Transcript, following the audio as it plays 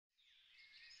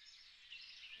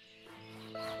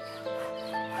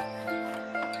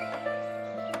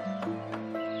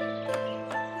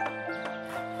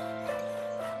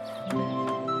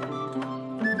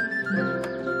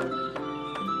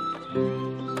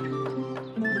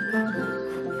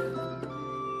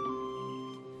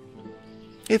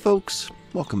Hey folks,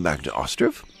 welcome back to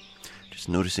Ostriv. Just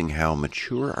noticing how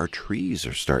mature our trees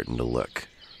are starting to look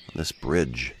on this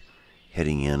bridge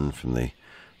heading in from the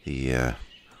what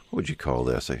would you call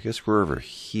this? I guess we're over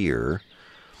here.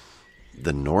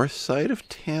 The north side of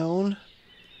town?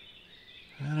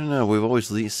 I don't know, we've always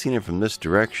seen it from this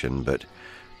direction, but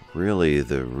really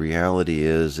the reality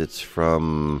is it's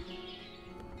from...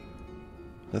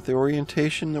 Is that the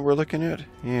orientation that we're looking at?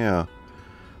 Yeah.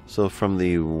 So from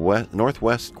the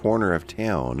northwest corner of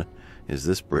town is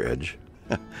this bridge.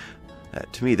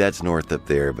 To me, that's north up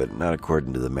there, but not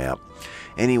according to the map.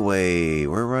 Anyway,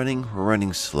 we're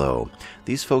running slow.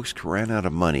 These folks ran out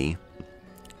of money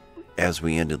as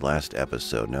we ended last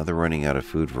episode. Now they're running out of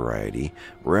food variety.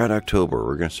 We're at October.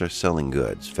 We're going to start selling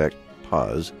goods. In fact,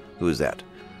 pause. Who is that?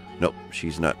 Nope,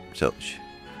 she's not.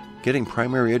 Getting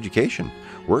primary education.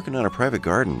 Working on a private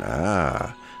garden.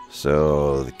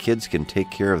 So the kids can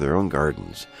take care of their own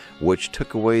gardens, which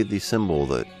took away the symbol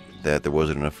that there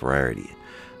wasn't enough variety.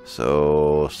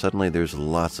 So suddenly there's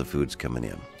lots of foods coming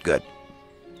in. Good.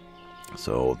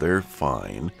 So they're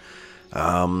fine.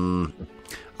 I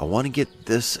want to get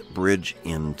this bridge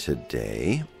in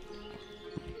today.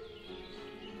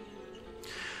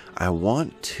 I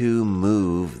want to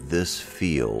move this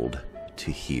field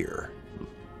to here.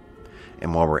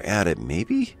 And while we're at it,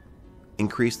 maybe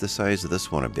increase the size of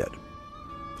this one a bit.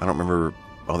 I don't remember.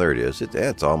 Oh, there it is.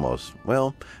 It's almost,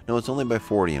 well, no, it's only by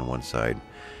 40 on one side.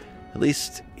 At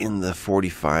least in the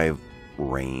 45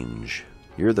 range.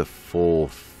 You're the full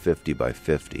 50 by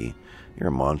 50. You're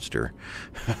a monster.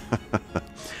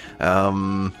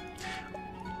 I've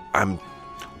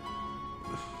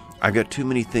got too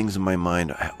many things in my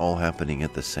mind all happening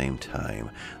at the same time.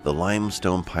 The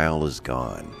limestone pile is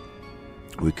gone.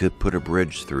 We could put a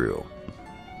bridge through.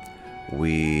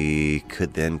 We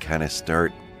could then kind of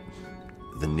start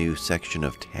the new section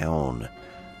of town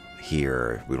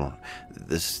here.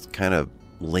 This kind of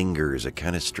lingers, it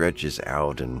kind of stretches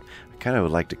out, and I kind of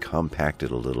would like to compact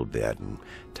it a little bit and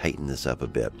tighten this up a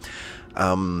bit.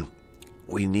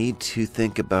 We need to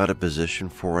think about a position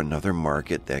for another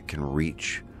market that can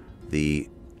reach the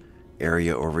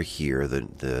area over here,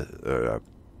 the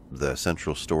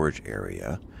central storage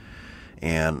area.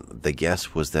 And the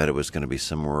guess was that it was going to be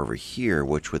somewhere over here,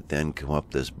 which would then come up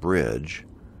this bridge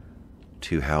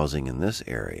to housing in this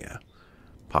area.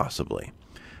 Possibly.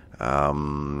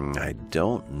 I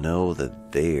don't know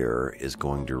that there is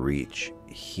going to reach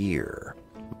here.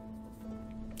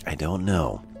 I don't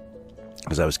know.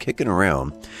 As I was kicking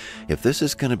around, if this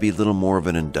is going to be a little more of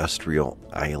an industrial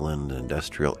island,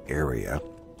 industrial area,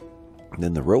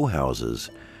 then the row houses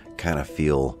kind of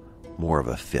feel more of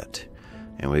a fit.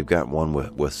 And we've got one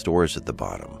with stores at the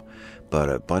bottom. But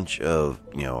a bunch of,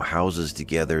 houses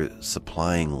together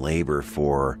supplying labor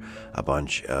for a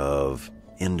bunch of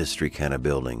industry kind of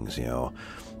buildings, I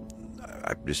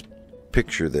just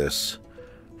picture this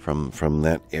from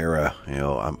that era.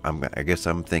 I guess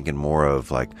I'm thinking more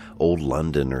of like old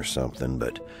London or something,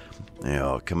 but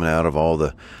coming out of all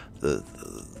the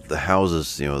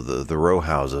houses, the row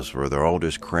houses where they're all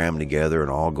just crammed together and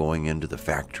all going into the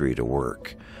factory to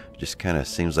work. Just kind of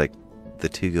seems like the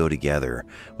two go together,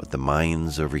 with the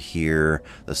mines over here,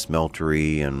 the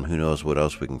smeltery, and who knows what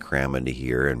else we can cram into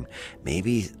here. And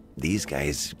maybe these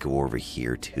guys go over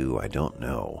here too. I don't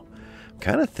know. I'm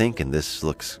kind of thinking this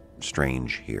looks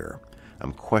strange here.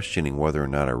 I'm questioning whether or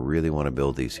not I really want to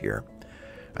build these here.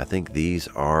 I think these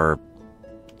are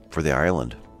for the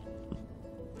island.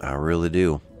 I really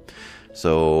do.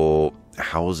 So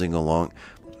housing along...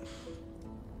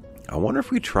 I wonder if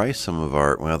we try some of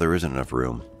our... Well, there isn't enough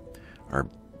room. Our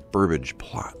burbage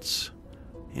plots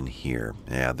in here.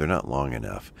 Yeah, they're not long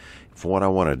enough. For what I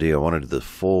want to do, I want to do the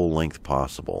full length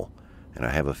possible. And I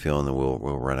have a feeling that we'll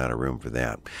run out of room for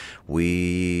that.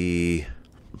 And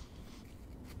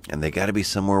they got to be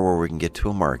somewhere where we can get to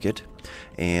a market.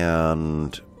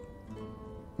 And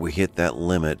we hit that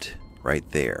limit right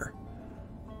there.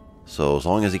 So as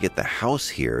long as we get the house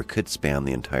here, it could span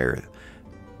the entire...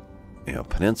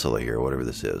 peninsula here, whatever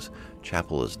this is.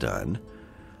 Chapel is done.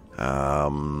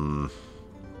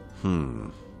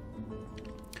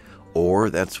 Or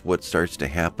that's what starts to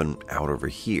happen out over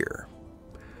here.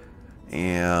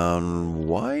 And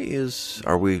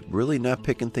are we really not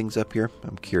picking things up here?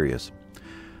 I'm curious.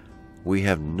 We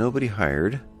have nobody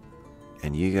hired,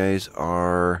 and you guys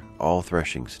are all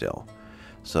threshing still.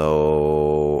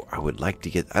 So I would like to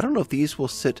get... I don't know if these will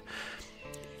sit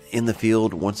in the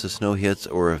field once the snow hits,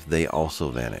 or if they also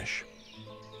vanish.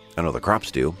 I know the crops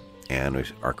do,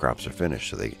 and our crops are finished,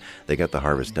 so they got the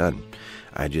harvest done.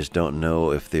 I just don't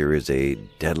know if there is a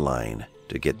deadline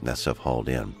to get that stuff hauled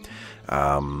in.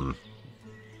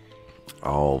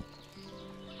 I'll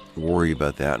worry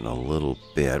about that in a little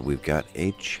bit. We've got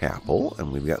a chapel,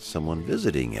 and we've got someone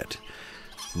visiting it.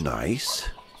 Nice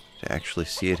to actually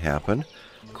see it happen.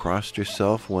 Crossed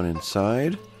herself, went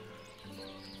inside,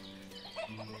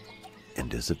 and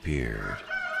disappeared.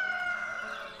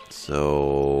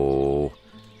 So,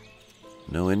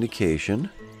 no indication.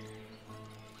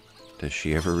 Does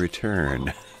she ever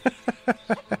return?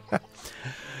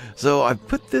 So I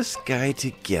put this guy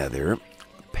together.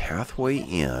 Pathway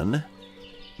in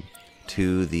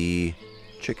to the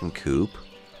chicken coop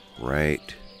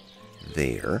right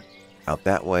there. Out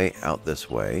that way, out this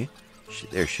way.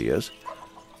 There she is.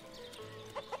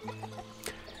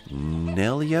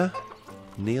 Nelia?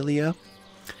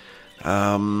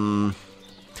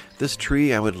 This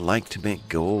tree I would like to make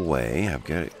go away. I've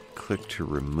got it clicked to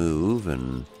remove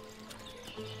and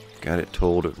got it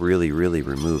told to really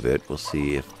remove it. We'll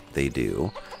see if they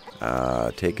do.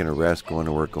 Taking a rest, going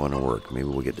to work. Maybe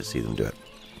we'll get to see them do it.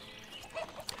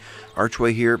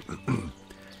 Archway here.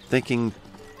 Thinking...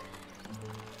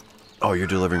 Oh, you're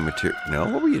delivering material.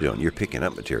 No, what were you doing? You're picking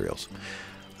up materials.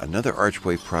 Another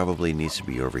archway probably needs to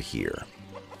be over here.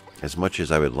 As much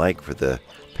as I would like for the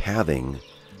pathing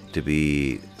to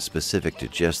be specific to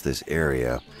just this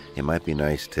area, it might be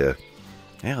nice to...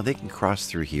 Yeah, they can cross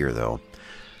through here, though.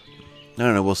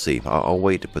 No, we'll see. I'll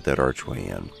wait to put that archway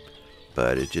in.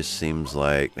 But it just seems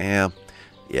like... Yeah,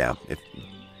 if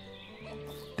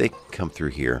they can come through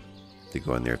here, they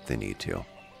go in there if they need to.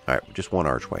 Alright, just one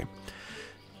archway.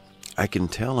 I can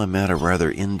tell I'm at a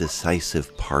rather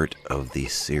indecisive part of the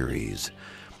series.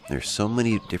 There's so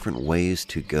many different ways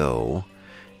to go,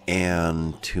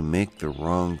 and to make the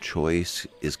wrong choice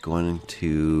is going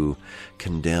to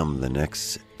condemn the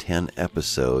next 10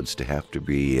 episodes to have to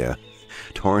be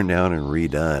torn down and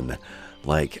redone.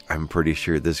 Like, I'm pretty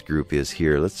sure this group is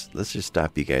here. Let's just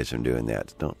stop you guys from doing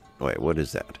that. Wait, what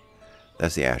is that?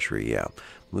 That's the ashery, yeah.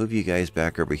 Move you guys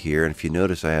back over here, and if you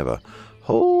notice, I have a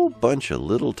whole bunch of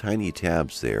little tiny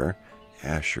tabs there.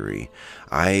 Ashery.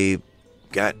 I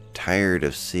got tired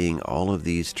of seeing all of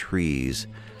these trees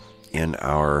in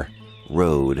our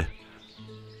road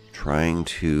trying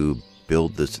to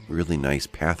build this really nice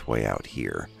pathway out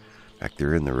here. Back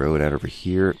there in the road out over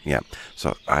here. Yeah,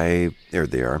 so there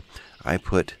they are. I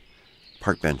put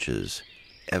park benches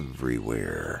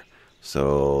everywhere.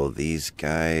 So these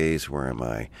guys, where am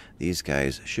I? These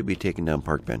guys should be taking down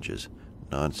park benches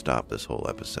non-stop this whole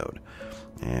episode.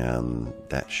 And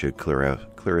that should clear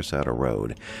us out a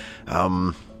road.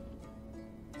 I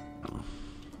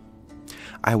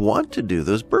want to do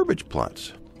those burbage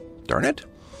plots. Darn it.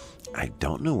 I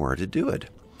don't know where to do it.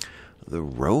 The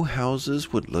row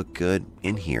houses would look good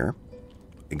in here.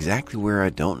 Exactly where,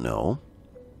 I don't know.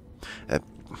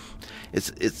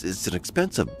 It's an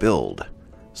expensive build.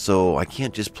 So I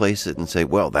can't just place it and say,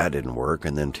 well, that didn't work,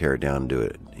 and then tear it down and do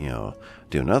it,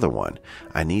 do another one.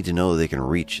 I need to know they can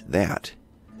reach that.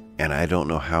 And I don't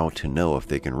know how to know if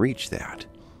they can reach that.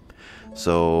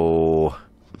 So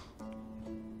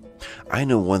I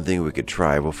know one thing we could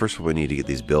try. Well, first of all, we need to get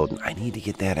these built. I need to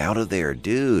get that out of there,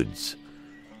 dudes.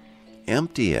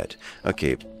 Empty it.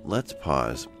 Okay, let's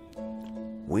pause.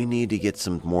 We need to get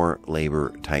some more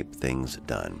labor type things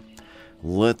done.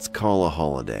 Let's call a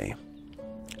holiday.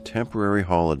 Temporary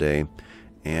holiday.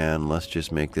 And let's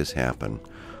just make this happen.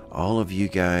 All of you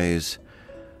guys,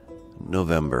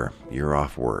 November, you're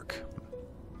off work.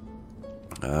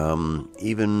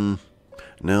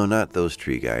 No, not those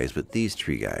tree guys, but these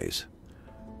tree guys.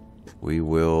 We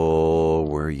will,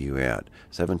 where are you at?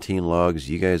 17 logs,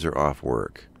 you guys are off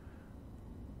work.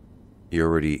 You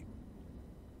already,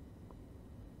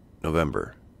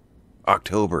 November.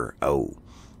 October, oh,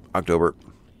 October.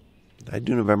 Did I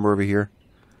do November over here?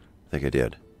 I think I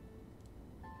did.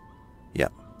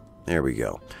 Yep, there we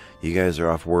go. You guys are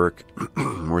off work.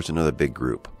 Where's another big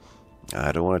group?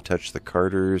 I don't want to touch the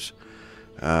carters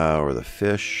or the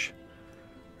fish.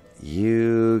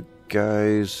 You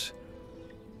guys,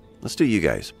 let's do you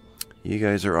guys. You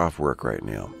guys are off work right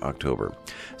now, October.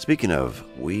 Speaking of,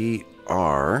 we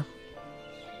are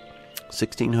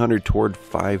 1,600 toward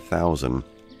 5,000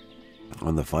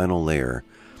 on the final layer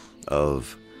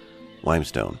of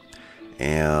limestone.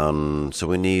 And so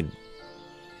we need,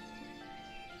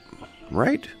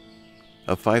 right?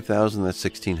 Of 5,000, that's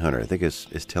 1,600. I think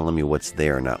it's telling me what's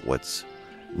there, not what's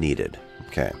needed.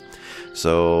 Okay.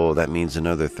 So that means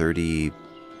another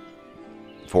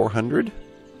 3,400.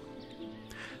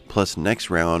 Plus next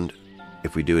round,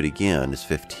 if we do it again, is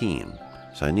 15.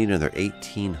 So I need another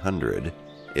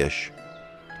 1,800-ish.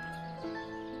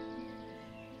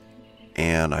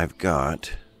 And I've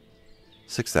got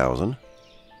 6,000.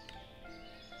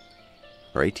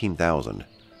 or 18,000.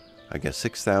 I guess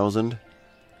 6,000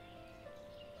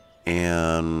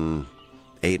 and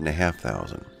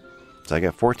 8,500. So I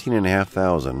got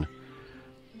 14,500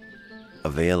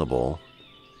 available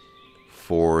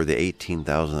for the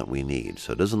 18,000 that we need.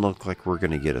 So it doesn't look like we're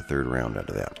going to get a third round out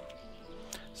of that.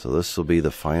 So this will be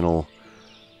the final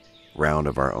round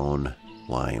of our own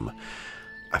lime.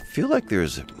 I feel like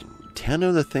there's 10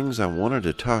 other things I wanted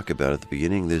to talk about at the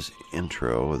beginning of this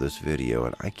intro of this video,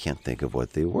 and I can't think of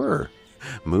what they were.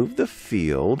 Move the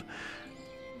field,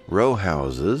 row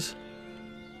houses,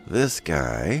 this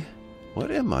guy.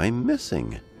 What am I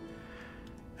missing?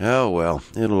 Oh well,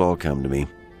 it'll all come to me.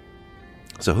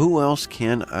 So who else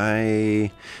can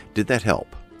I... Did that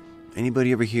help?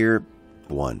 Anybody over here?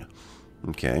 One.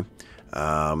 Okay.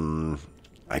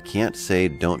 I can't say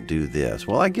don't do this.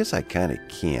 Well, I guess I kind of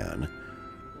can.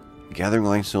 Gathering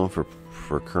limestone for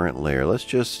current layer. Let's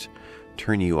just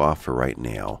turn you off for right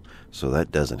now, so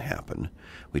that doesn't happen.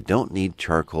 We don't need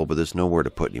charcoal, but there's nowhere to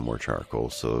put any more charcoal,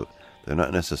 so they're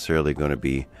not necessarily going to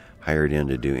be hired in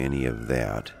to do any of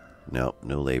that. No,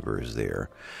 no labor is there.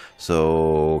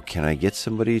 So can I get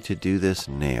somebody to do this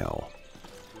now?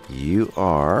 You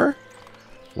are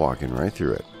walking right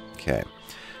through it. Okay.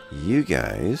 You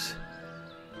guys...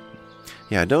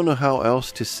 Yeah, I don't know how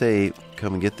else to say,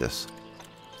 come and get this.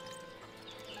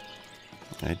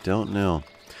 I don't know.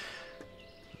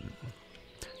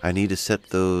 I need to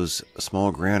set those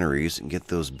small granaries and get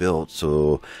those built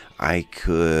so I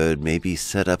could maybe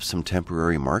set up some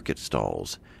temporary market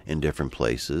stalls in different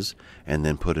places and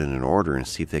then put in an order and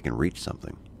see if they can reach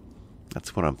something.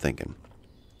 That's what I'm thinking.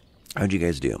 How'd you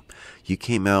guys do? You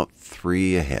came out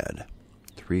 3 ahead.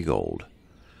 3 gold.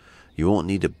 You won't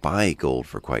need to buy gold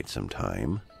for quite some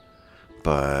time,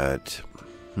 but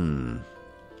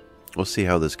we'll see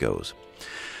how this goes.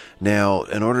 Now,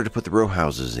 in order to put the row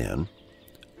houses in,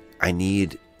 I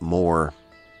need more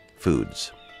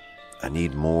foods. I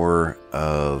need more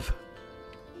of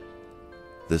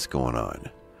this going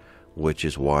on, which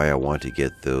is why I want to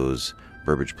get those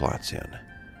verbiage plots in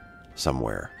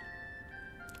somewhere,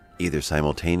 either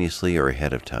simultaneously or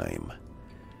ahead of time.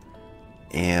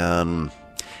 And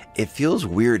it feels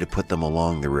weird to put them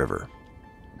along the river.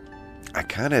 I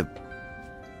kind of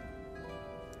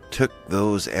took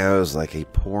those as like a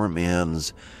poor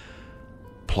man's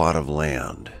plot of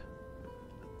land.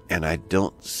 And I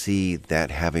don't see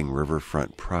that having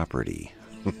riverfront property.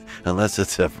 Unless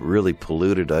it's a really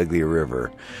polluted, ugly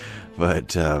river.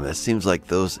 But it seems like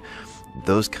those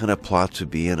kind of plots would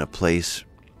be in a place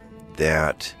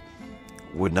that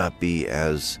would not be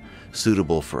as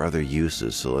suitable for other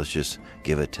uses, so let's just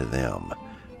give it to them,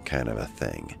 kind of a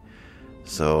thing.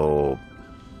 So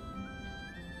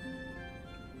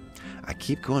I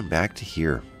keep going back to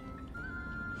here.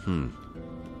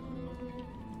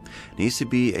 Needs to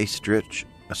be a stretch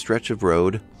of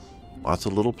road, lots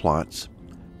of little plots,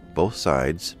 both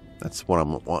sides. That's what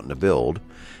I'm wanting to build.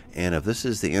 And if this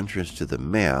is the entrance to the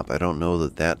map, I don't know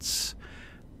that that's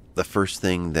the first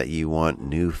thing that you want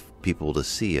new people to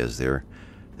see as they're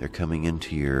coming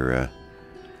into your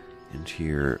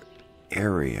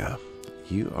area.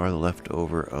 You are the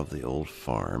leftover of the old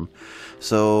farm.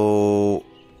 So,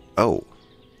 oh,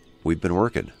 we've been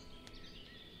working.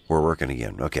 We're working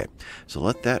again. Okay, so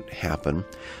let that happen.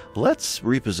 Let's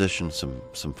reposition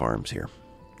some farms here,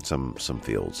 some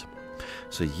fields.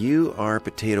 So you are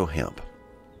potato hemp.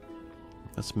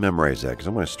 Let's memorize that because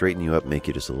I'm going to straighten you up, make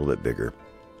you just a little bit bigger.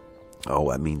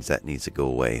 Oh, that means that needs to go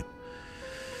away.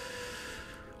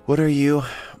 What are you?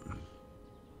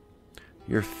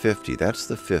 You're 50. That's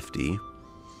the 50.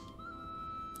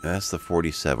 That's the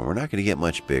 47. We're not going to get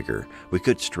much bigger. We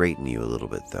could straighten you a little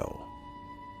bit, though.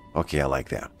 Okay, I like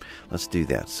that. Let's do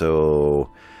that. So,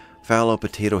 fallow,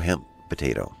 potato, hemp,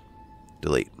 potato.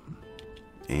 Delete.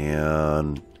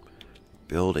 And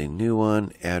build a new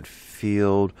one. Add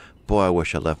field. Boy, I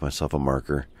wish I left myself a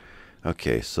marker.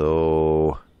 Okay,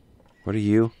 so what are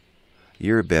you?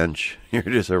 You're a bench. You're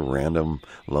just a random,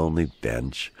 lonely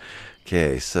bench.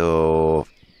 Okay, so...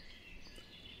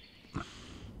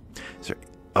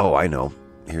 Oh, I know.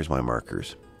 Here's my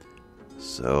markers.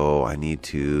 So I need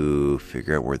to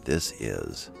figure out where this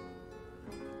is.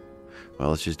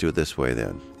 Well, let's just do it this way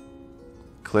then.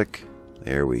 Click.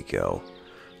 There we go.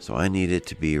 So I need it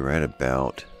to be right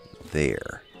about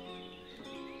there.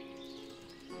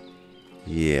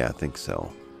 Yeah, I think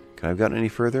so. Can I have gotten any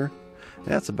further?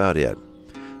 That's about it.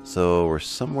 So we're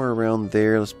somewhere around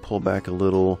there. Let's pull back a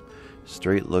little.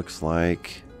 Straight looks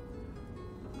like...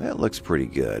 That looks pretty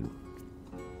good.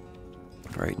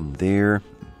 Right in there.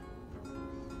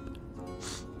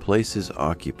 Place is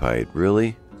occupied.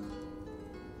 Really?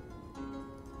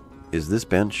 is this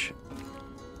bench...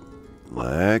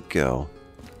 Let go.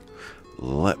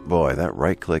 Boy, that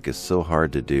right click is so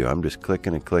hard to do. I'm just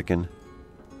clicking and clicking.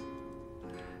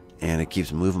 And it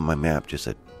keeps moving my map just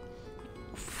a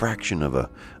fraction of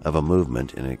a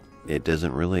movement, and it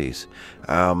doesn't release.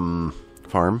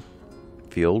 Farm.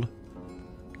 Field.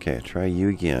 Okay, try you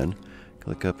again.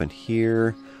 Click up in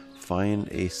here. Find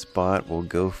a spot. We'll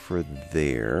go for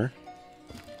there.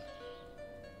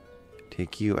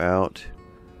 Take you out.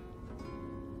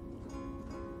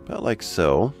 About like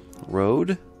so.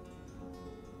 Road.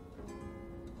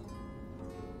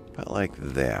 About like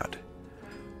that.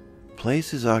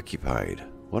 Place is occupied.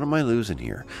 What am I losing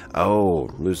here? Oh,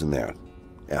 losing that.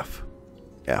 F.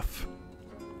 F.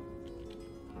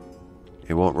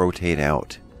 It won't rotate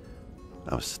out.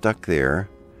 I'm stuck there,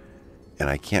 and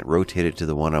I can't rotate it to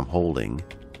the one I'm holding.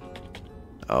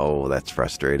 Oh, that's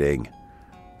frustrating.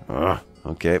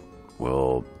 Okay,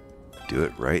 we'll do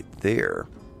it right there.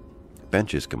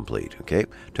 Bench is complete. Okay,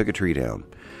 took a tree down.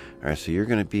 All right, so you're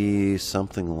going to be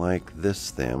something like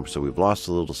this then. So we've lost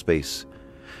a little space.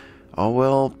 Oh,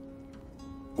 well,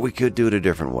 we could do it a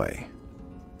different way.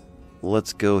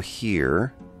 Let's go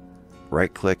here,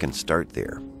 right-click, and start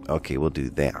there. Okay, we'll do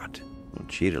that. We'll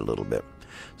cheat a little bit.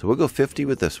 So we'll go 50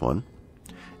 with this one,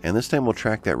 and this time we'll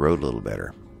track that road a little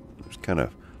better. It was kind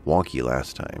of wonky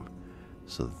last time.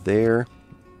 So there.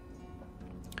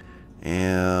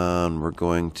 And we're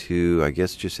going to, I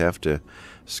guess, just have to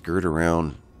skirt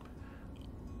around.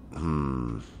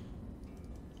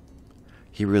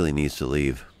 He really needs to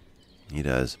leave. He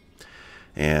does.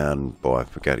 And, boy,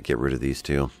 I've got to get rid of these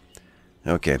two.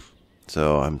 Okay,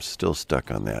 so I'm still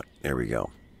stuck on that. There we go.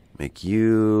 Make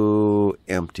you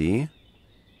empty.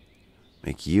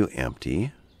 Make you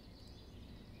empty.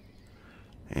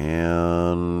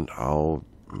 And I'll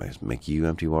make you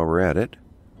empty while we're at it.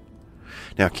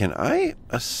 Now, can I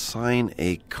assign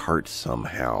a cart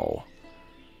somehow?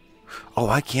 Oh,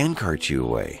 I can cart you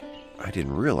away. I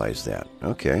didn't realize that.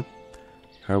 Okay.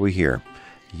 How are we here?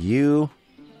 You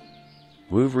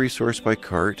move resource by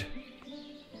cart.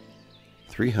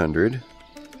 300.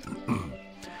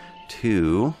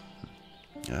 2.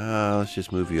 Let's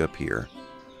just move you up here.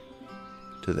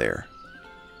 To there.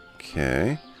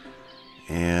 Okay.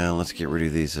 And let's get rid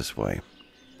of these this way.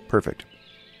 Perfect.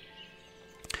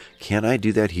 Can I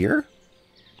do that here?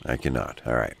 I cannot.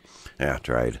 All right. Yeah,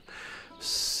 tried.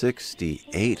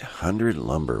 6,800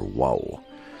 lumber. Whoa.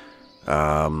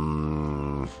 I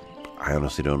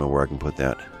honestly don't know where I can put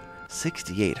that.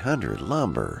 6,800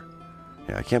 lumber.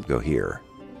 Yeah, I can't go here.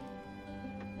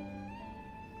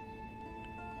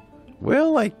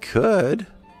 Well, I could.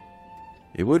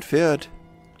 It would fit.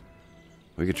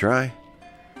 We could try.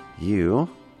 You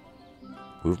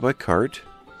move my cart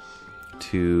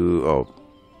to... Oh,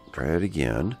 try it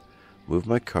again. Move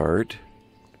my cart.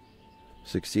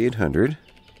 6,800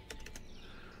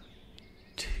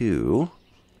 to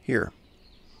here.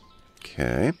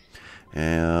 Okay.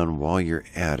 And while you're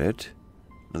at it,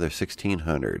 another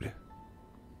 1,600.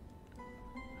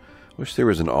 Wish there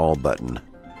was an all button,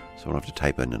 so I don't have to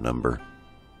type in a number.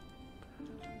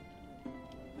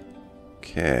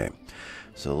 Okay.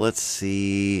 So let's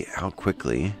see how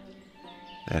quickly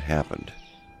that happened.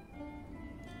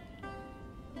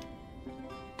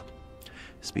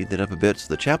 Speed that up a bit. So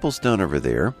the chapel's done over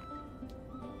there.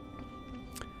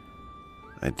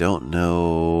 I don't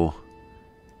know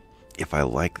if I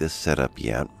like this setup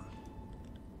yet.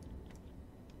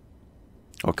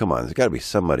 Oh, come on. There's got to be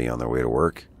somebody on their way to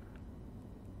work.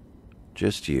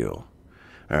 Just you.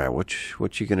 All right,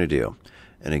 what you going to do?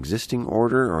 An existing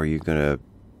order, or are you going to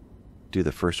do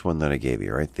the first one that I gave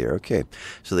you right there? Okay.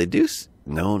 So they do...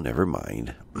 No, never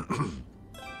mind. I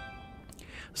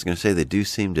was going to say they do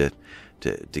seem to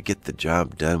get the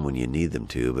job done when you need them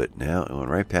to, but now it went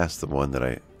right past the one that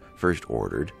I first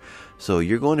ordered. So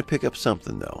you're going to pick up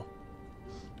something, though.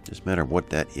 Doesn't matter what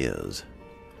that is.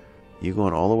 You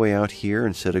going all the way out here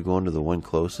instead of going to the one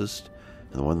closest,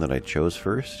 the one that I chose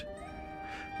first?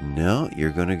 No,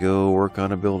 you're going to go work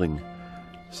on a building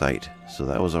site. So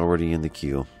that was already in the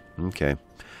queue. Okay.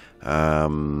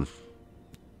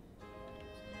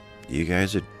 You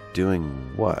guys are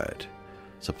doing what?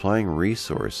 Supplying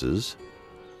resources.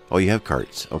 Oh, you have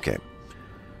carts. Okay.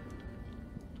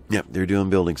 Yep, they're doing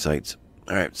building sites.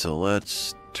 Alright, so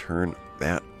let's turn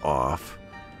that off.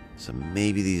 So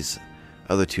maybe these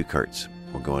other two carts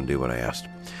will go and do what I asked.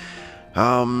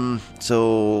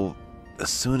 So as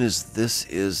soon as this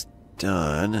is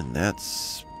done, and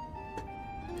let's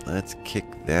kick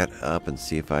that up and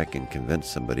see if I can convince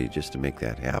somebody just to make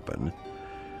that happen.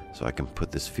 So I can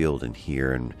put this field in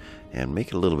here and make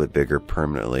it a little bit bigger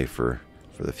permanently for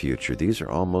for the future. These are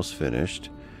almost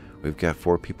finished. We've got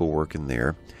 4 people working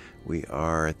there. We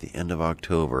are at the end of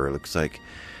October. It looks like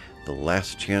the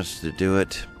last chance to do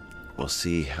it. We'll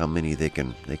see how many they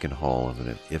can haul,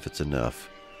 if it's enough.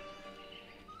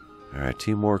 All right,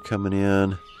 2 more coming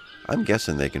in. I'm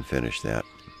guessing they can finish that.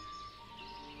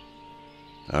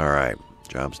 All right,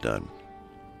 job's done.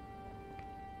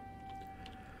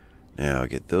 Now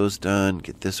get those done.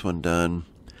 Get this one done.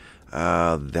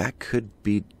 That could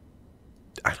be...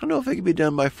 I don't know if it could be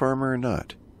done by farmer or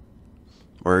not.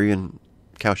 Or even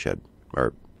cowshed.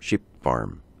 Or sheep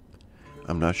farm.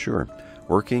 I'm not sure.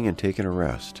 Working and taking a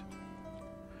rest.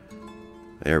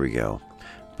 There we go.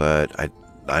 But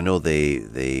I know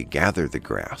they gather the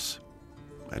grass.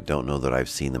 I don't know that I've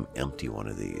seen them empty one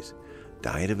of these.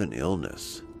 Died of an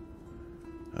illness.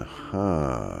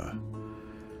 Aha.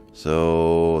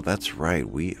 So that's right.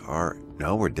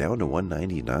 Now we're down to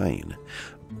 199.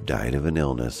 Died of an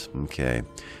illness. Okay.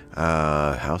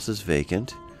 House is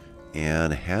vacant.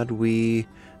 And had we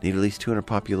need at least 200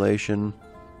 population,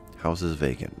 house is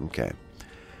vacant. Okay.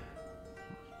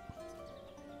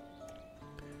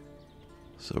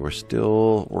 So we're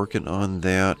still working on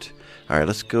that. All right,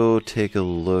 let's go take a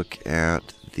look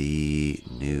at the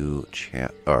new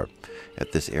chat, or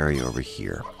at this area over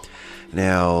here.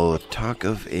 Now, talk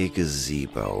of a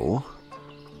gazebo,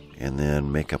 and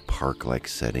then make a park-like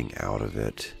setting out of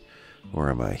it. Where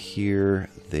am I? Here,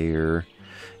 there.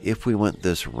 If we went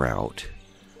this route,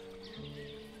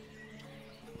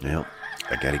 well,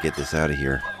 I got to get this out of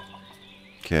here.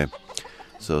 Okay,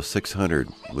 so 600,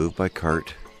 move by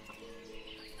cart.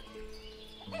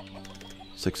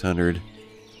 600,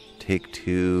 take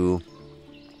 2.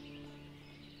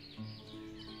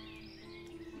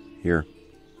 Here.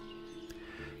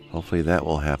 Hopefully that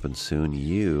will happen soon.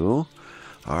 You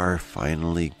are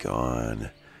finally gone.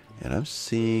 And I'm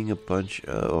seeing a bunch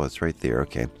of... Oh, it's right there.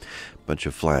 Okay. Bunch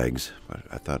of flags. But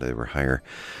I thought they were higher.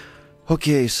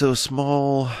 Okay, so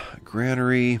small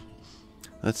granary.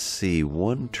 Let's see.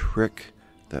 One trick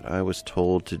that I was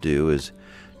told to do is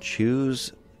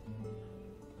choose...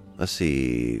 Let's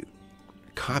see.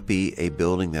 Copy a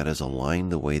building that is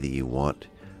aligned the way that you want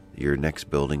your next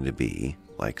building to be.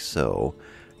 Like so.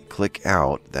 Click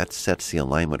out. That sets the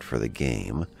alignment for the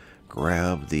game.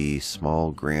 Grab the small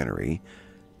granary.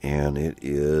 And it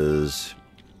is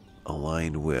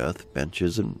aligned with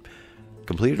benches and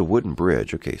completed a wooden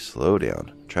bridge. Okay, slow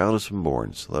down. Child has been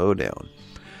born. Slow down.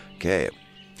 Okay.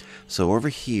 So over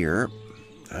here,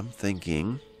 I'm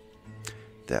thinking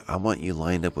that I want you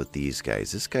lined up with these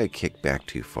guys. This guy kicked back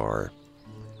too far.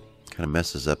 Kind of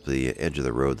messes up the edge of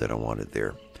the road that I wanted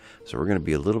there. So we're going to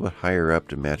be a little bit higher up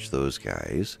to match those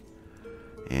guys.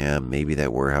 And maybe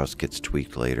that warehouse gets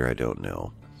tweaked later. I don't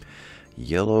know.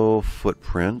 Yellow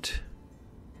footprint.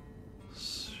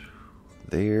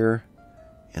 There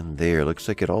and there. Looks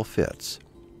like it all fits.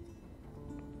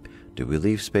 Do we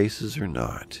leave spaces or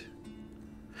not?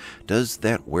 Does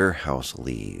that warehouse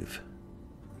leave?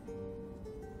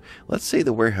 Let's say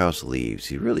the warehouse leaves.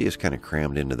 He really is kind of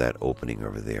crammed into that opening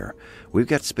over there. We've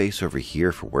got space over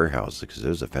here for warehouses because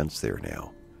there's a fence there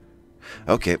now.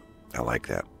 Okay, I like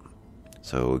that.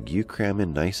 So you cram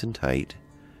in nice and tight.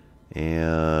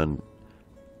 And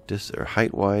just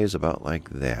height-wise about like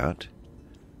that.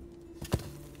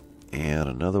 And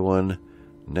another one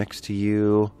next to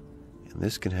you. And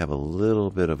this can have a little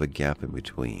bit of a gap in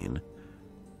between.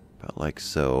 About like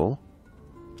so.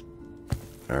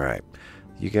 Alright.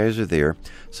 You guys are there.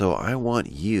 So I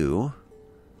want you.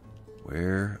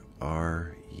 Where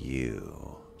are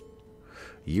you?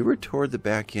 You were toward the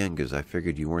back end because I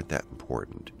figured you weren't that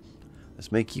important.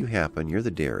 Let's make you happen. You're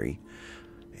the dairy.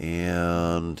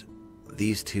 And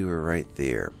these 2 are right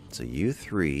there. So you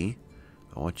 3,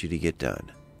 I want you to get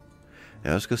done.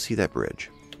 Now let's go see that bridge.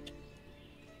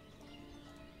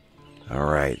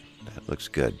 Alright. That looks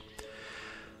good.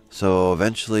 So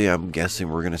eventually I'm guessing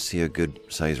we're going to see a good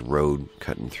sized road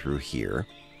cutting through here.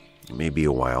 It may be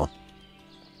a while.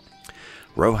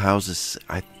 Row houses,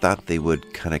 I thought they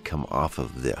would kind of come off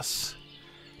of this.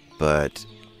 But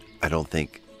I don't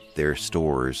think their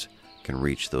stores can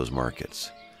reach those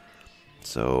markets.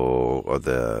 So, or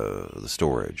the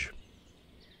storage.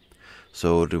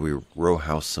 So do we row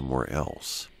house somewhere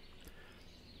else?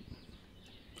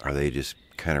 Are they just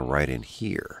kind of right in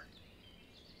here?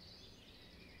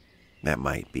 That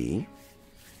might be.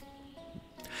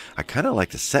 I kind of like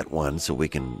to set one so we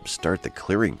can start the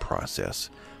clearing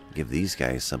process. Give these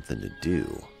guys something to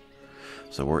do.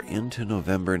 So we're into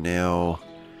November now.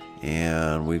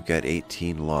 And we've got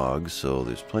 18 logs. So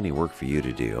there's plenty of work for you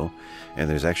to do. And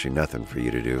there's actually nothing for you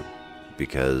to do.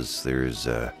 Because there's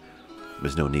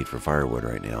no need for firewood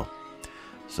right now.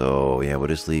 So, yeah, we'll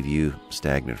just leave you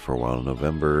stagnant for a while in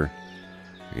November.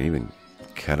 You can even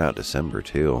cut out December,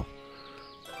 too.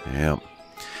 Yeah.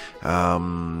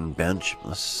 Bench.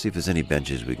 Let's see if there's any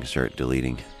benches we can start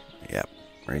deleting. Yep,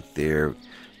 right there.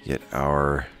 Get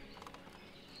our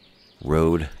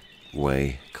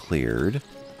roadway cleared.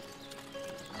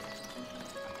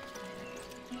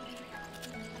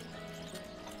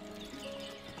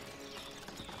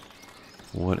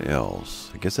 What else?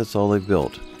 I guess that's all they've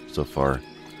built so far.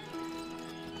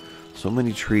 So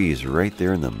many trees right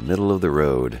there in the middle of the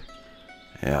road.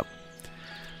 Yep.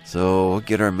 So we'll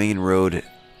get our main road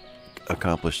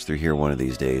accomplished through here one of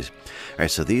these days.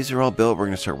 Alright, so these are all built. We're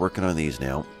going to start working on these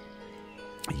now.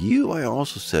 You, I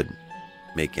also said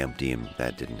make empty, and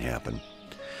that didn't happen.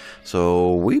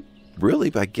 So we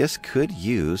really, I guess, could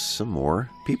use some more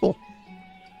people.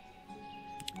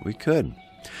 We could.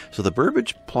 So the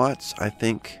Burbage plots, I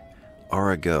think,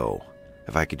 are a go.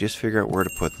 If I could just figure out where to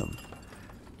put them.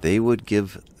 They would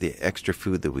give the extra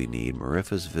food that we need.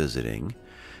 Marifa's visiting.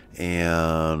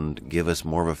 And give us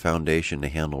more of a foundation to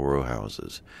handle row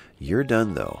houses. You're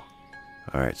done, though.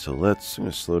 Alright, so I'm going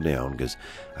to slow down, because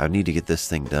I need to get this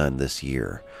thing done this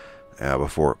year.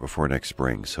 Before next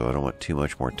spring, so I don't want too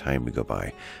much more time to go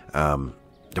by.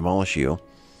 Demolish you.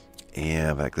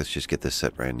 And in fact, let's just get this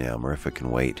set right now. Marifa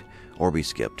can wait. Or be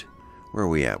skipped. Where are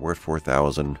we at? We're at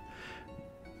 4,000.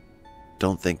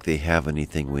 Don't think they have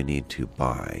anything we need to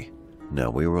buy. No,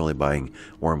 we were only buying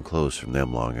warm clothes from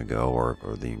them long ago, or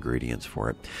the ingredients for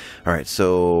it. Alright,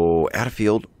 so add a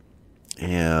field.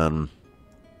 And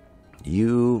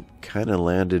you kind of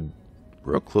landed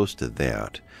real close to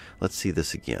that. Let's see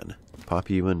this again. Pop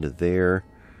you into there.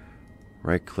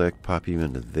 Right click, pop you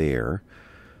into there.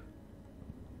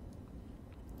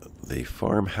 The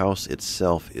farmhouse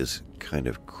itself is kind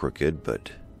of crooked,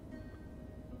 but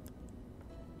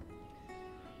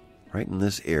right in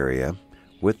this area,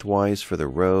 widthwise for the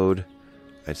road,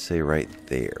 I'd say right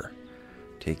there.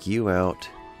 Take you out.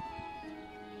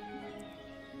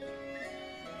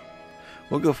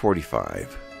 We'll go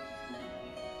 45.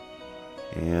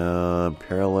 And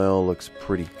parallel looks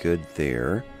pretty good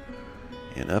there.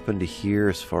 And up into here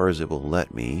as far as it will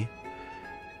let me.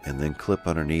 And then clip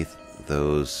underneath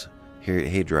those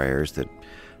hay dryers that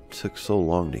took so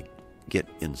long to get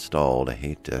installed. I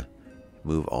hate to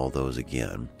move all those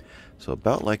again. So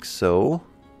about like so.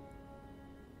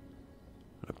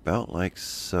 About like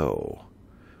so.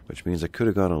 Which means I could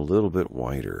have gone a little bit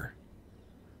wider.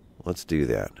 Let's do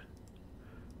that.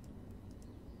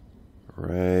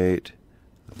 Right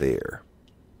there.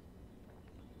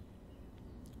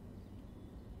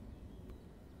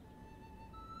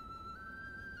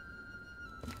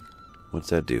 What's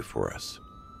that do for us?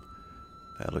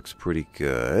 That looks pretty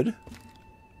good.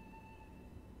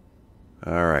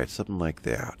 Alright, something like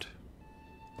that.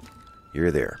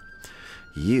 You're there.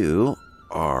 You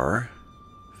are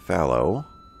fallow,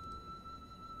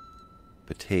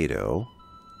 potato,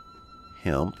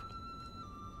 hemp,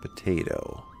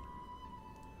 potato.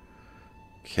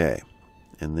 Okay.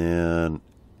 And then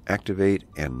activate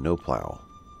and no plow.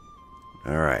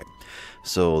 Alright.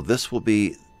 So this will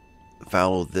be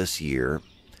fallow this year,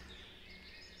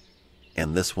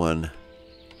 and this one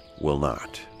will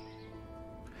not,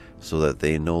 so that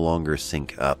they no longer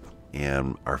sync up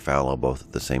and are fallow both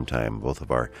at the same time, both of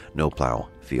our no plow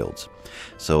fields.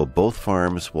 So both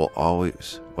farms will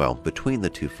always, well, between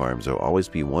the two farms there will always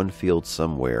be one field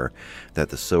somewhere that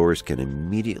the sowers can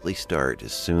immediately start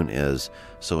as soon as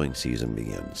sowing season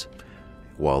begins,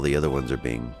 while the other ones are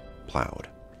being plowed.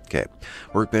 Okay,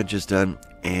 workbench is done,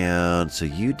 and so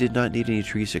you did not need any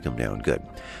trees to come down. Good.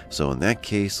 So in that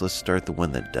case, let's start the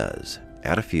one that does.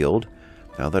 Add a field,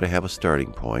 now that I have a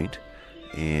starting point,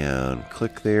 and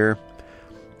click there.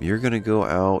 You're going to go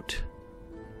out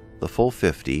the full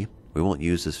 50. We won't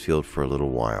use this field for a little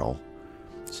while,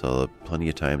 so plenty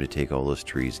of time to take all those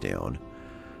trees down.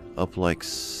 Up like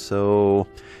so.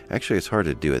 Actually, it's hard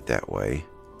to do it that way,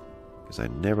 because I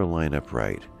never line up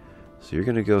right. So you're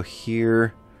going to go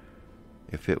here.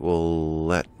 If it will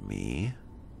let me.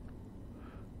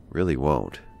 Really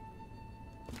won't.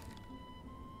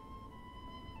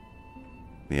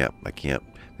 Yeah, I can't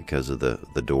because of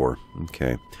the door.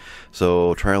 Okay.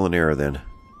 So trial and error then.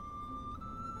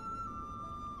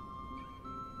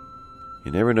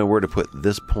 You never know where to put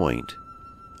this point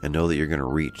and know that you're going to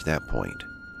reach that point.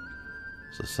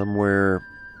 So somewhere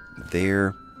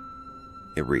there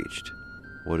it reached.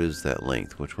 What is that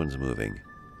length? Which one's moving?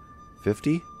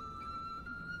 50?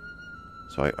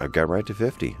 So I got right to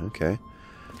 50. Okay.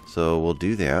 So we'll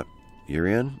do that. You're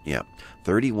in? Yeah.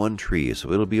 31 trees.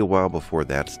 So it'll be a while before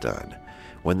that's done.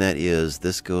 When that is,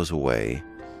 this goes away.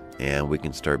 and we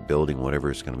can start building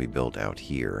whatever is going to be built out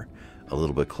here a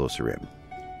little bit closer in.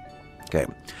 Okay,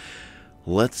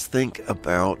 let's think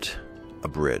about a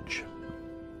bridge.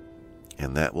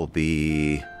 And that will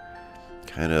be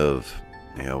kind of,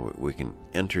 you know, we can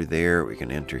enter there, we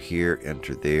can enter here,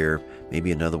 enter there,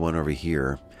 maybe another one over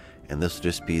here. And this will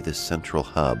just be the central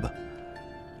hub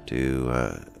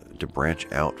to branch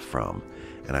out from.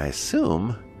 And I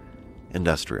assume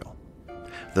industrial.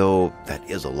 Though that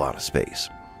is a lot of space.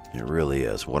 It really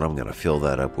is. What I'm going to fill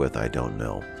that up with, I don't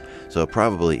know. So it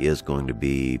probably is going to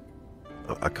be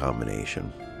a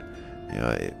combination. You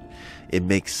know, it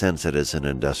makes sense that it's an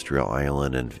industrial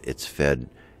island and it's fed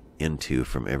into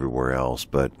from everywhere else,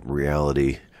 but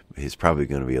reality is probably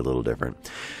going to be a little different.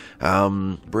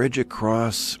 Bridge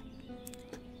across.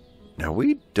 Now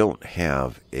we don't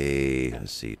have a,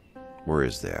 let's see, where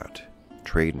is that?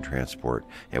 Trade and transport.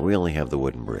 And we only have the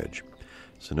wooden bridge.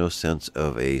 So no sense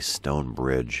of a stone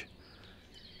bridge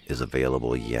is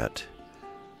available yet.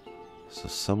 So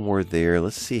somewhere there,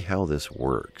 let's see how this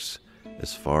works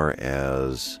as far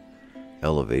as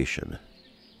elevation.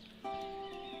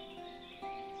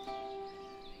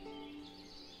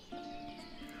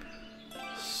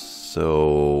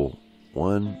 So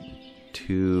 1,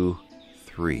 2,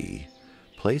 3.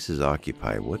 Place is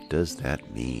occupied. What does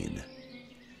that mean?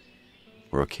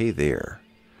 We're okay there.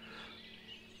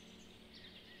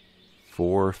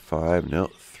 4, 5, no,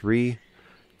 3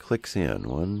 clicks in.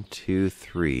 1, 2,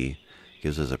 3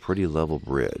 gives us a pretty level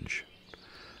bridge.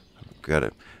 I've got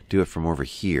to do it from over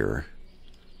here.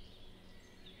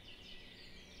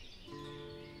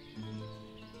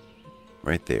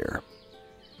 Right there.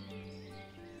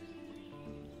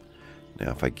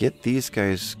 Now if I get these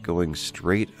guys going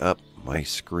straight up my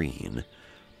screen,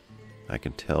 I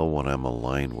can tell when I'm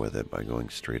aligned with it by going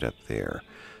straight up there.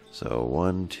 So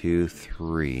 1, 2,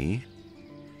 3.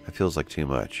 That feels like too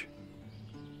much.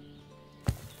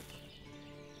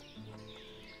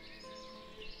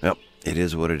 Well, it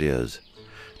is what it is.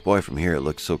 Boy, from here it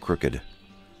looks so crooked.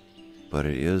 But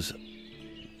it is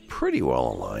pretty well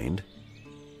aligned.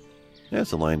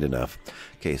 That's aligned enough.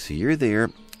 Okay, so you're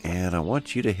there, and I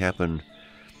want you to happen,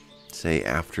 say,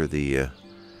 after the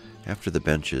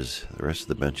benches, the rest of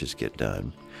the benches get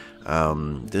done.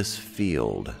 This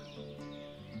field,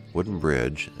 wooden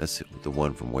bridge, that's the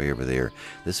one from way over there.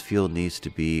 This field needs to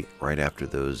be right after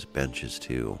those benches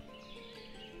too.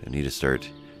 I need to start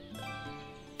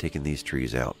taking these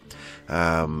trees out.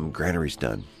 Granary's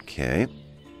done. Okay.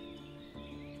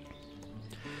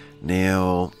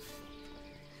 Now,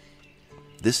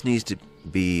 this needs to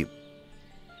be...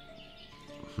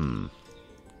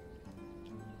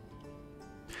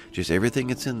 Just everything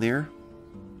that's in there?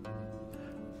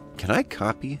 Can I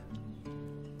copy?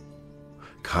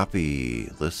 Copy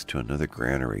list to another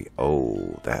granary.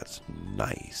 Oh, that's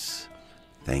nice.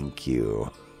 Thank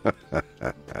you.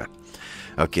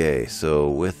 Okay, so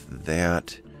with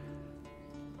that,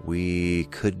 we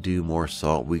could do more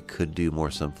salt. We could do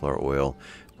more sunflower oil.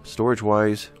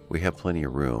 Storage-wise, we have plenty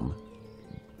of room.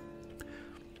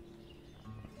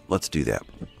 Let's do that.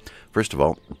 First of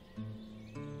all,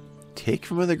 take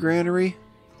from the granary,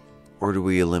 or do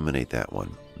we eliminate that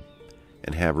one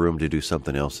and have room to do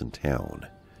something else in town?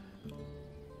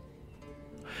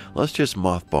 Let's just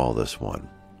mothball this one.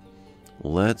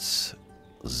 Let's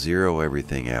zero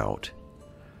everything out.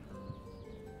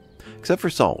 Except for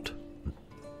salt.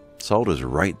 Salt is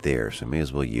right there, so we may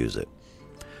as well use it.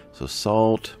 So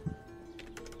salt,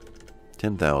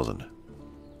 10,000.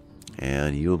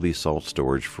 And you'll be salt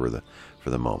storage for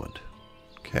the moment.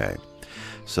 Okay.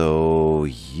 So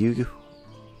you...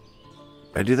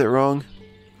 I do that wrong?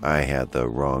 I had the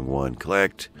wrong one.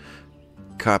 Collect.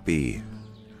 Copy.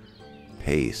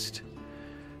 Paste.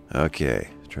 Okay.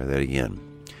 Try that again.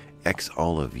 X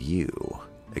all of you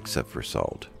except for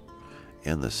salt.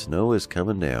 And the snow is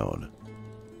coming down.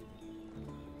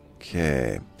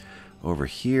 Okay. Over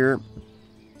here.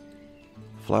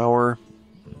 Flour.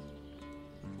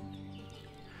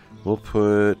 We'll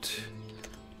put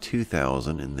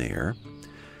 2,000 in there.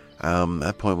 At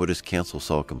that point, we'll just cancel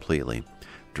salt completely.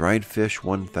 Dried fish,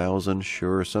 1,000.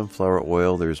 Sure. Sunflower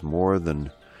oil, there's more than...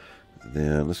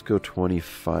 let's go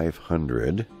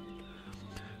 2,500.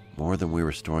 More than we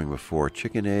were storing before.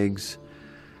 Chicken eggs,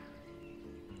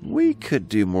 we could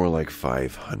do more like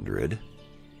 500.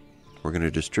 We're going to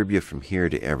distribute from here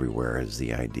to everywhere is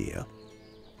the idea.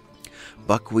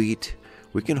 Buckwheat,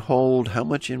 we can hold how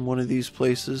much in one of these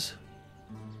places?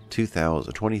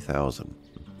 2,000, 20,000.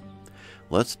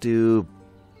 Let's do...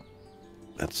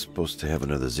 That's supposed to have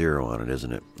another 0 on it,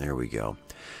 isn't it? There we go.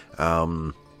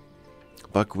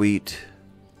 Buckwheat.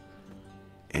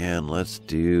 And let's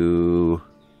do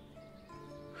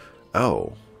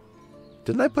Oh.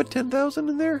 Didn't I put 10,000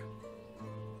 in there?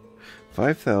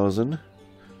 5,000.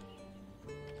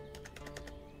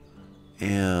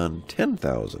 And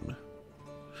 10,000.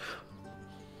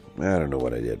 I don't know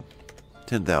what I did.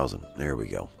 10,000. There we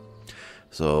go.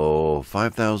 So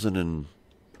 5,000 and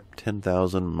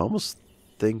 10,000. I'm almost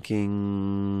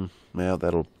thinking, well,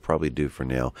 that'll probably do for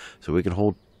now. So we can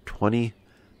hold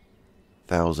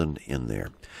 20,000 in there.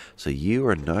 So you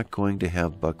are not going to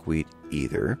have buckwheat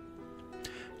either.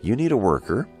 You need a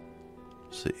worker.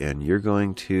 So, and you're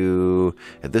going to,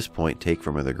 at this point, take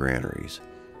from other granaries.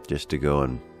 Just to go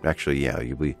and, actually, yeah,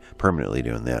 you'll be permanently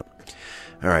doing that.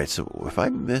 Alright, so if I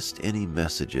missed any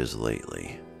messages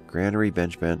lately, granary,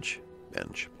 bench.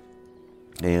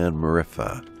 And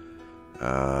Marifa.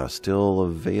 Still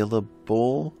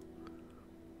available.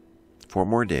 4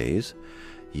 more days.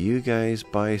 You guys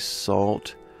buy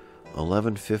salt.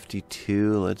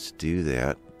 1152. Let's do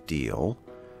that deal.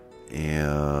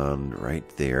 And right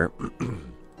there.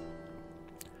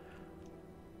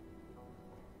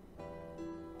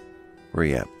 Where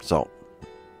you at? Salt.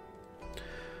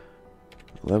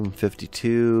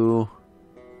 1152.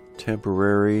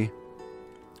 Temporary.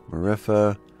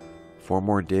 Marifa. 4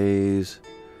 more days.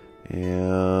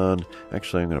 And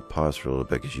actually I'm going to pause for a little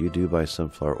bit because you do buy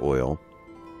sunflower oil.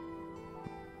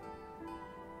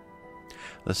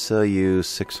 Let's sell you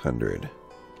 600.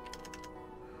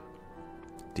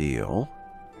 Deal.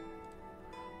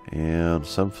 And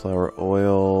sunflower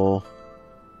oil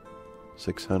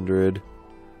 600.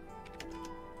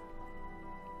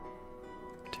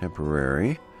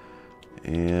 Temporary.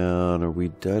 And are we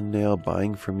done now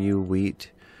buying from you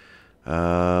wheat?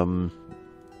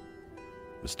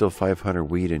 Still 500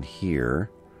 wheat in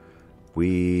here.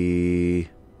 We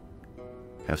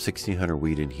have 1,600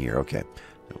 wheat in here. Okay.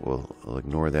 We'll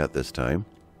ignore that this time.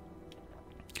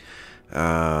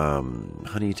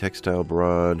 Honey, textile,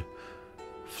 broad,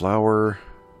 flour.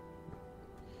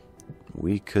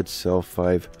 We could sell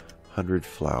 500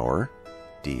 flour.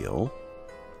 Deal.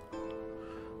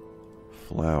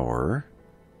 Flour.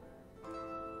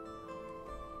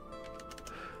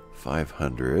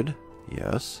 500.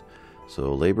 Yes.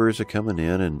 So laborers are coming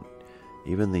in, and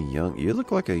even the young... You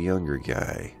look like a younger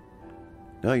guy.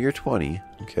 No, you're 20.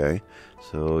 Okay.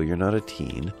 So you're not a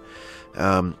teen.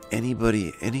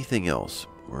 Anybody, anything else?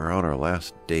 We're on our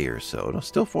last day or so. No,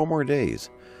 still 4 more days.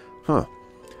 Huh.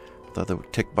 Thought that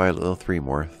would tick by a little, 3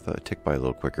 more. Thought it would tick by a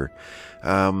little quicker.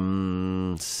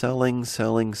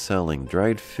 Selling.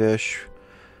 Dried fish.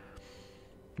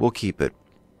 We'll keep it.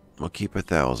 We'll keep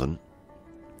 1,000.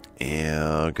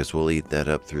 And because we'll eat that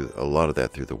up through a lot of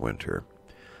that through the winter.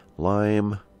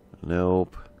 Lime.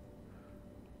 Nope.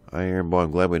 Iron. Boy,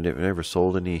 I'm glad we never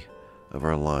sold any of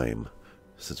our lime.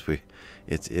 Since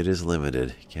it is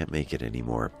limited. Can't make it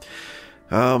anymore.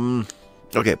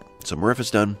 Okay, so Murph is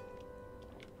done.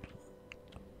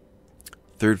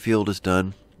 Third field is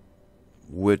done.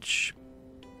 Which,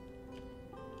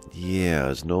 yeah,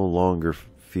 is no longer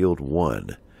field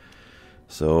 1.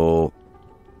 So,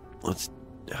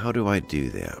 how do I do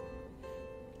that?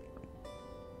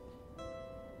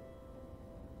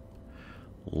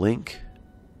 Link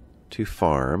to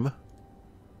farm.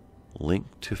 Link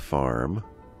to farm.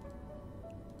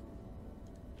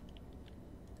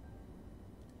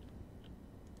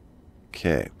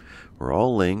 Okay, we're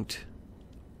all linked.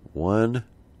 1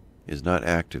 is not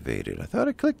activated. I thought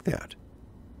I clicked that.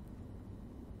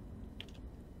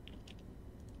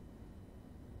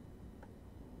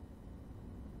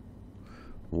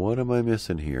 What am I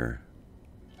missing here?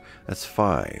 That's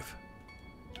 5.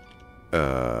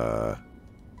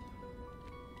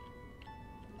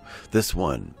 This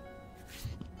one.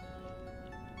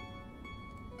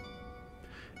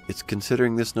 It's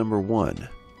considering this number 1.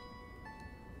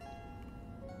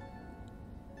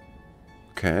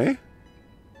 Okay.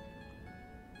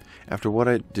 After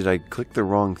what did I click the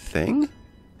wrong thing?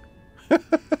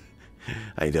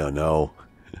 I don't know.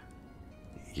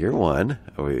 You're 1.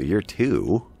 Oh, you're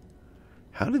 2.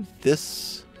 How did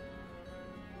this...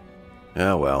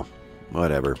 Oh, well.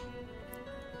 Whatever.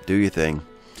 Do your thing.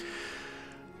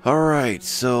 Alright,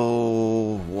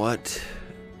 so... What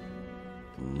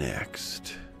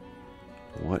next?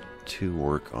 What to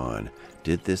work on?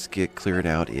 Did this get cleared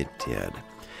out? It did.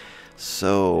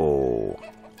 So...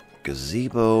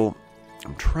 Gazebo...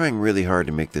 I'm trying really hard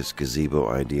to make this gazebo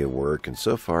idea work, and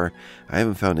so far, I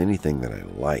haven't found anything that I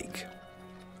like.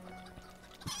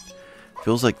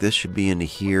 Feels like this should be into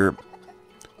here,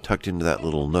 tucked into that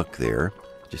little nook there.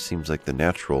 Just seems like the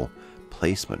natural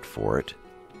placement for it.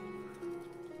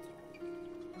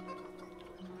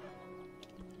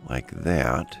 Like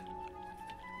that.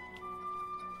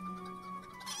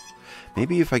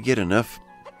 maybe if I get enough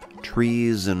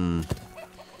trees and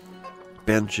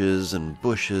benches and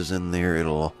bushes in there,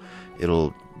 it'll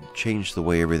change the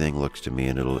way everything looks to me,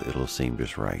 and it'll seem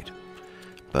just right.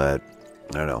 But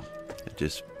I don't know, it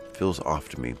just feels off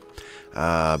to me.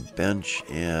 Bench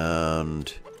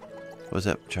and what was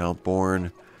that? Child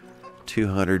born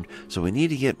 200. So we need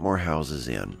to get more houses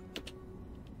in,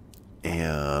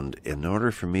 and in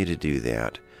order for me to do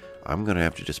that, I'm gonna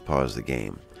have to just pause the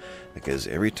game, because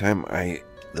every time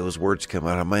those words come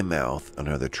out of my mouth,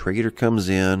 another trader comes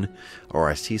in, or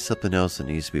I see something else that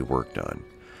needs to be worked on.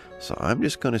 So I'm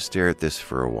just going to stare at this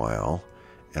for a while,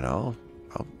 and I'll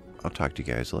talk to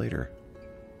you guys later.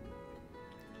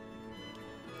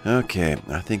 Okay,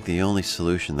 I think the only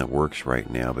solution that works right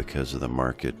now, because of the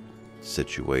market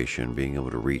situation, being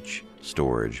able to reach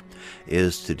storage,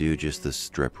 is to do just this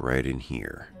strip right in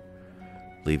here,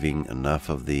 leaving enough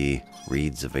of the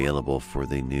reeds available for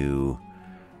the new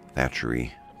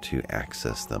thatchery to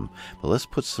access them. But let's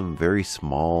put some very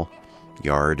small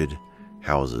yarded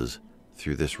houses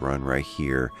through this run right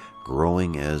here,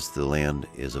 growing as the land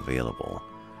is available,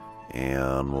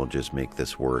 and we'll just make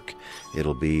this work.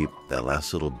 It'll be that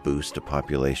last little boost of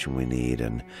population we need,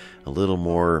 and a little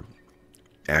more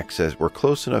access. We're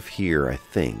close enough here, I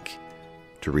think,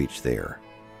 to reach there.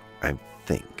 I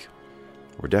think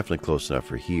we're definitely close enough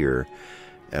for here,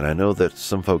 and I know that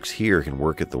some folks here can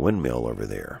work at the windmill over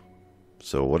there.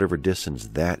 So whatever distance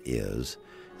that is,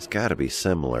 it's got to be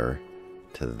similar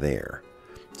to there.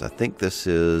 So I think this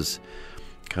is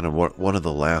kind of one of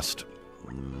the last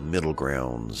middle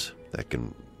grounds that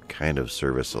can kind of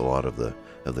service a lot of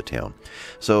the town.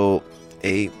 So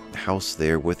a house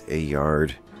there with a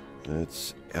yard.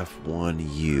 It's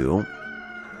F1U.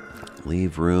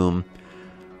 Leave room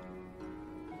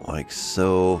like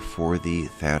so for the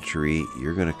thatchery.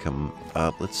 You're going to come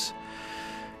up.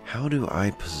 How do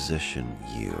I position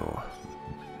you?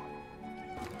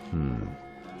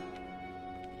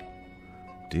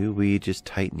 Do we just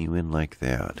tighten you in like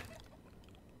that?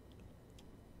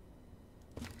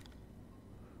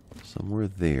 Somewhere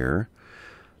there.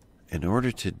 In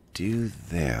order to do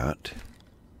that,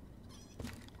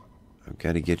 I've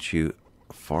got to get you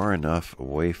far enough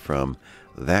away from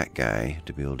that guy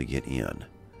to be able to get in.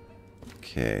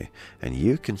 Okay, and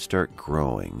you can start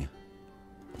growing.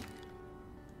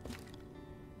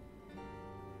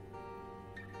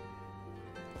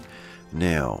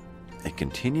 Now, a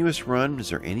continuous run, is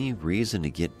there any reason to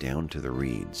get down to the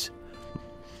reeds?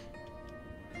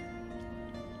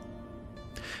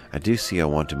 I do see I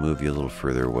want to move you a little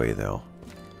further away, though.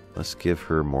 Let's give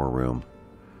her more room.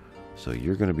 So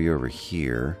you're going to be over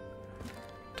here.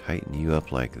 Tighten you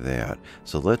up like that.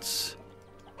 So let's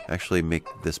actually make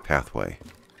this pathway.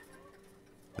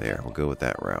 There, we'll go with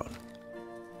that route.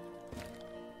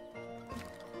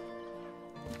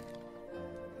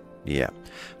 Yeah,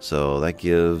 so that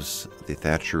gives the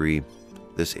thatchery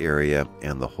this area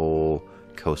and the whole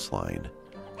coastline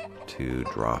to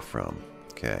draw from.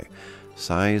 Okay,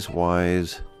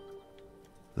 size-wise,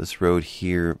 this road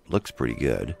here looks pretty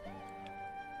good.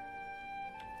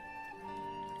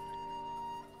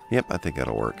 Yep, I think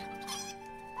that'll work.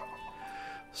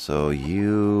 So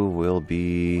you will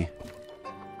be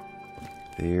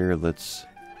there.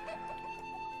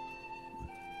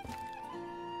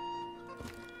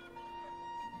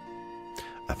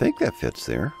 I think that fits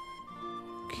there.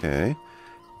 Okay.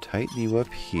 Tighten you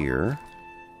up here.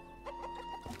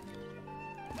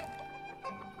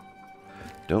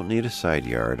 Don't need a side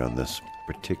yard on this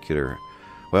particular...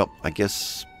 Well, I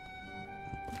guess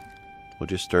we'll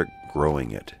just start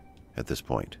growing it at this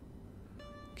point.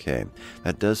 Okay.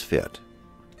 That does fit.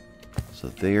 So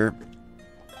there.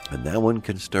 And that one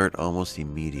can start almost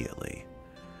immediately.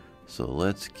 So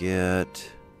let's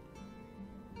get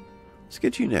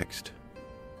you next.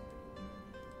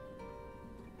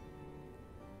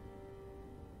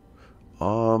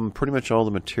 Pretty much all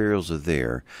the materials are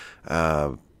there.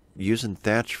 Using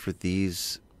thatch for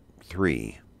these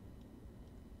three.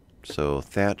 So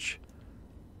thatch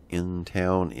in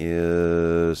town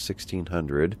is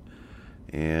 1,600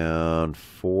 and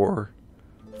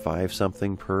 5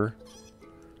 something per.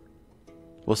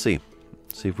 We'll see.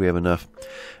 See if we have enough.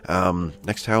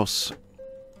 Next house.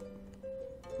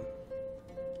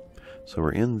 So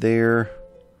we're in there.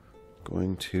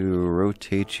 Going to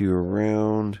rotate you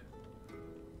around.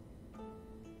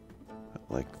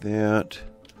 Like that.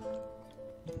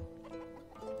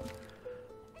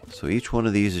 So each one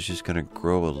of these is just going to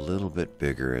grow a little bit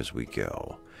bigger as we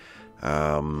go.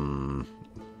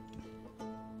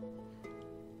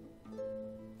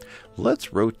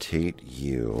 Let's rotate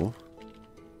you.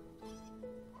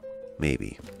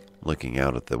 Maybe. looking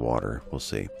out at the water. We'll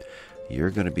see. You're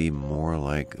going to be more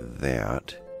like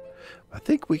that. I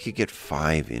think we could get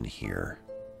 5 in here.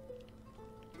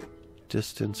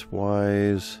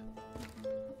 Distance-wise,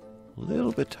 a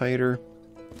little bit tighter.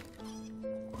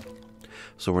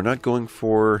 So we're not going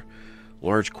for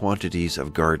large quantities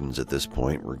of gardens at this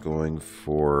point. We're going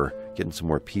for getting some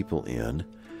more people in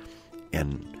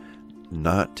and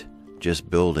not just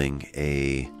building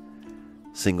a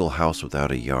single house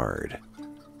without a yard,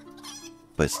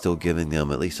 but still giving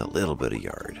them at least a little bit of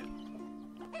yard.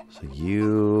 So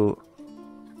you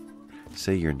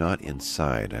say you're not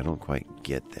inside. I don't quite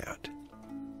get that.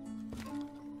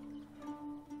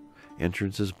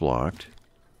 Entrance is blocked.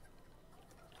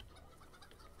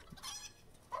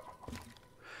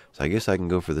 So I guess I can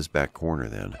go for this back corner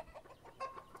then.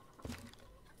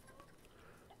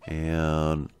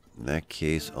 And in that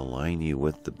case, align you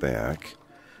with the back.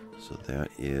 So that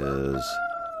is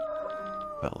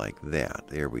about like that.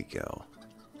 There we go.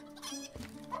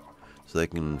 So they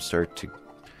can start to...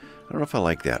 I don't know if I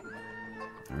like that.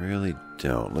 I really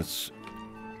don't. Let's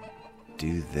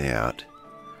do that.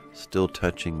 Still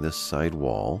touching this side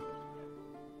wall.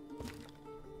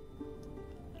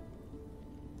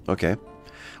 Okay.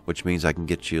 Which means I can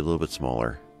get you a little bit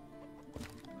smaller.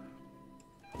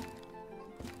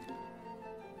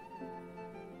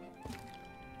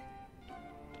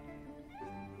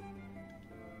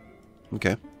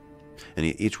 Okay. And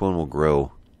each one will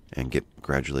grow and get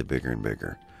gradually bigger and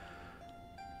bigger.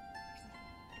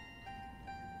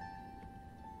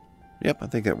 Yep, I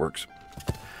think that works.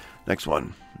 Next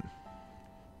one.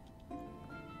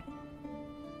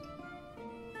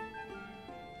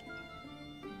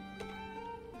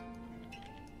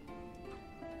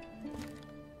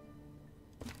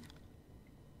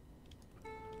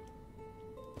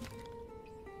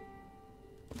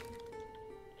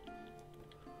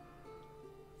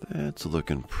 That's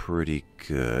looking pretty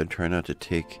good. Try not to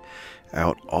take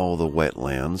out all the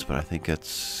wetlands, but I think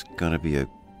that's going to be a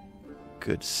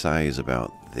good size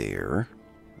about there.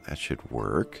 That should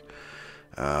work.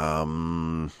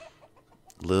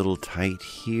 Little tight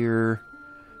here,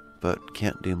 but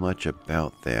can't do much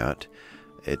about that.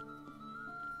 At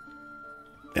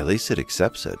least it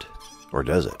accepts it. Or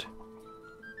does it?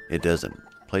 It doesn't.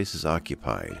 Place is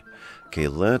occupied. Okay,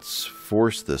 let's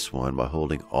force this one by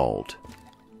holding Alt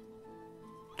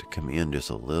to come in just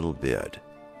a little bit.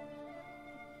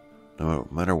 No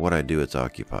matter what I do, it's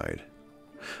occupied.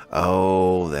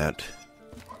 Oh,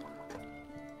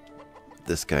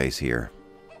 this guy's here.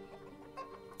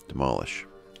 Demolish.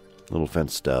 Little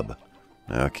fence stub.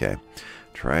 Okay.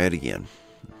 Try it again.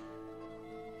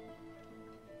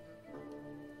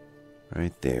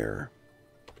 Right there.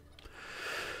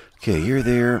 Okay, you're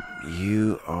there.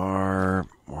 You are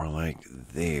more like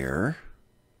there.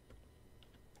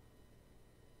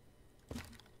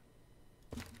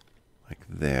 Like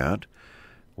that.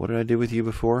 What did I do with you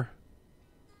before?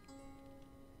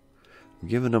 I'm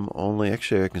giving them only...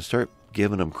 Actually, I can start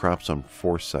giving them crops on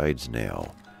 4 sides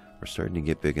now. We're starting to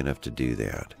get big enough to do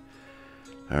that.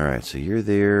 Alright, so you're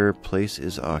there. Place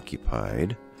is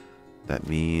occupied. That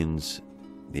means...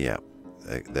 Yeah,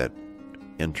 that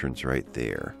entrance right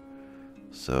there.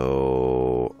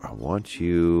 So, I want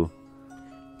you...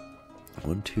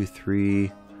 1, 2,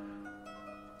 3...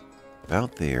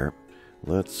 About there.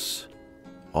 Let's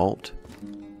Alt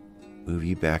move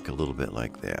you back a little bit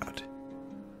like that.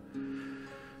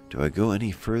 Do I go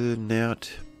any further than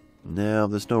that? No,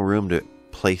 there's no room to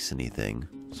place anything.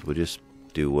 So we'll just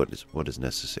do what is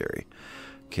necessary.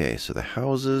 Okay, so the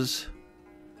houses...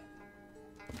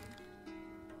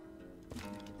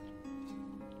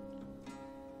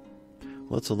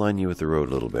 Let's align you with the road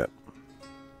a little bit.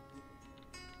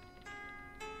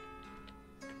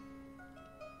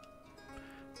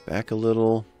 Back a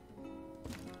little.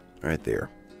 Right there.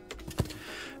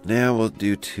 Now we'll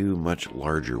do 2 much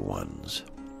larger ones.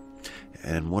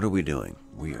 And what are we doing?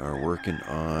 We are working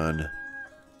on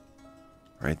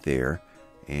right there.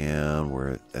 And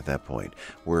we're at that point.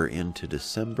 We're into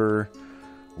December.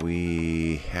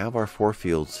 We have our 4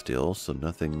 fields still, so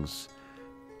nothing's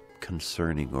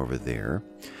concerning over there.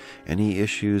 Any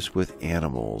issues with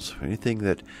animals? Anything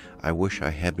that I wish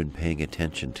I had been paying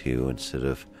attention to instead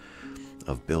of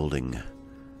building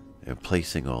and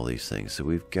placing all these things. So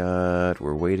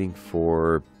we're waiting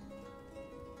for...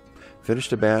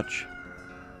 Finished a batch.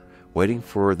 Waiting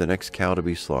for the next cow to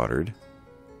be slaughtered.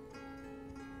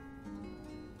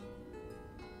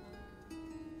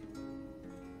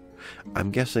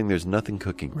 I'm guessing there's nothing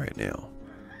cooking right now.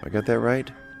 I got that right?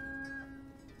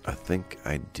 I think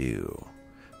I do.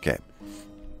 Okay.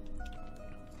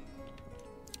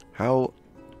 How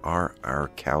are our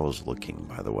cows looking,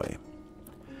 by the way?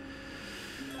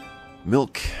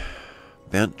 Milk,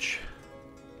 bench,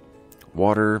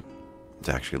 water. It's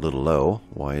actually a little low.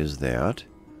 Why is that?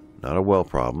 Not a well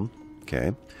problem.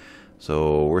 Okay.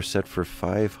 So we're set for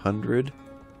 500.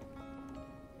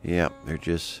 Yeah, they're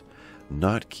just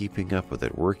not keeping up with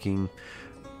it. Working.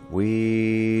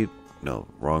 No,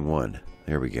 wrong one.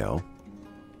 There we go.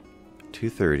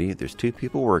 230. There's 2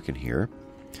 people working here.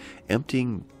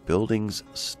 Emptying buildings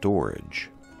storage.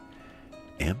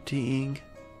 Emptying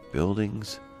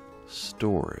buildings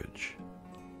storage.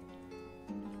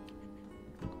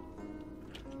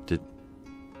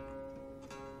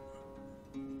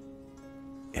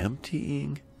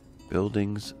 Emptying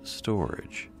buildings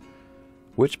storage.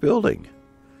 Which building?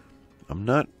 I'm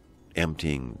not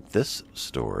emptying this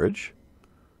storage.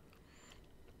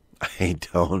 I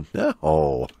don't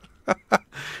know.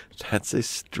 That's a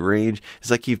strange...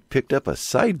 It's like you've picked up a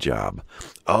side job.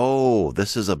 Oh,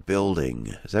 this is a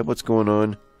building. Is that what's going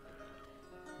on?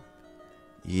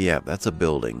 Yeah, that's a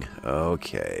building.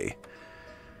 Okay.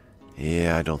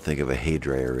 Yeah, I don't think of a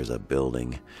hairdryer as a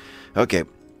building. Okay.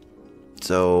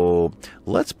 So,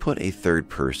 let's put a third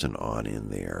person on in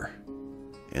there.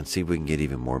 And see if we can get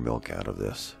even more milk out of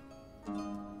this.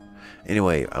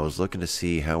 Anyway, I was looking to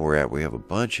see how we're at. We have a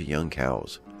bunch of young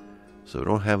cows. So we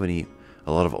don't have a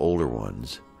lot of older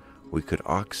ones. We could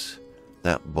ox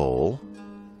that bull.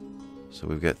 So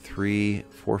we've got 3,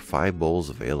 4, 5 bulls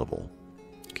available.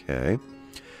 Okay.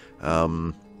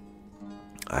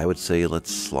 I would say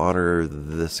let's slaughter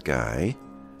this guy.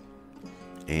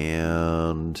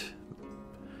 And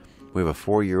we have a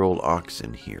 4-year-old ox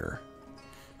in here.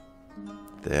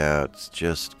 That's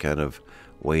just kind of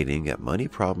waiting. Got money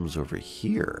problems over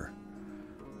here.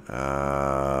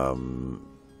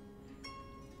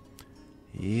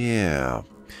 Yeah.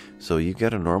 So you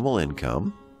got a normal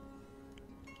income.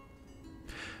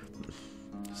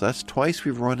 So that's twice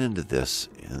we've run into this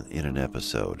in an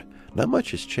episode. Not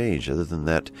much has changed other than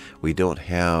that we don't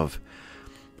have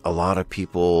a lot of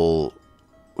people.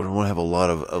 We don't have a lot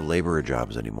of laborer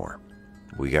jobs anymore.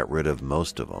 We got rid of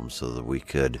most of them so that we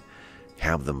could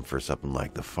have them for something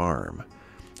like the farm.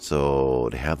 So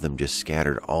to have them just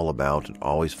scattered all about and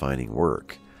always finding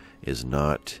work is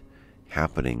not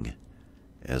happening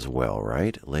as well,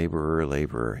 right?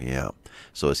 Laborer, yeah.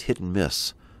 So it's hit and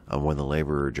miss on when the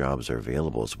laborer jobs are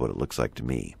available is what it looks like to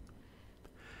me.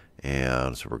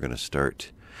 And so we're going to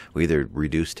start, we either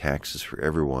reduce taxes for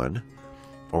everyone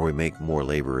or we make more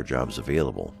laborer jobs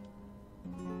available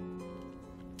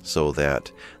so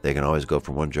that they can always go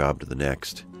from one job to the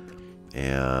next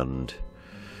and,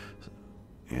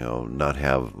 you know, not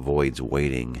have voids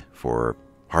waiting for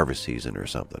harvest season or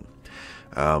something.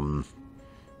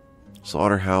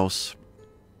 Slaughterhouse,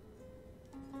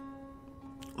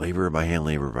 labor by hand,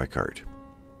 labor by cart.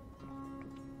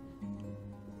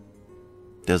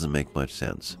 Doesn't make much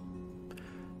sense.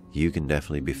 You can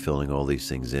definitely be filling all these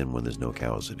things in when there's no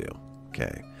cows to do.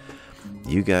 Okay.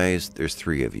 You guys, there's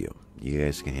 3 of you. You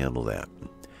guys can handle that.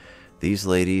 These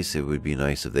ladies, it would be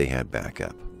nice if they had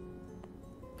backup.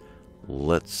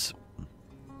 Let's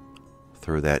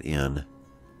throw that in.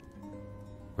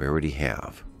 We already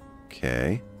have.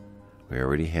 Okay. We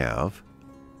already have.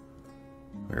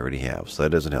 So that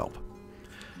doesn't help.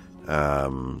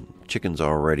 Chicken's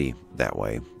already that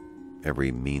way.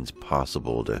 Every means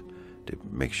possible to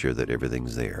make sure that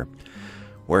everything's there.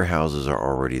 Warehouses are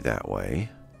already that way.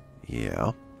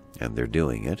 Yeah. And they're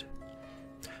doing it.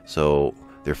 So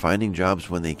they're finding jobs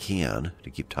when they can to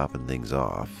keep topping things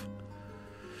off.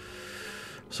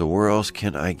 So where else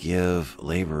can I give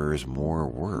laborers more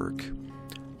work?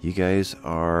 You guys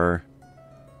are...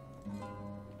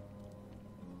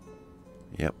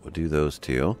 Yep, we'll do those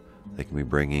too. They can be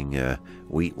bringing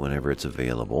wheat whenever it's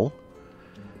available.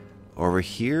 Over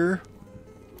here,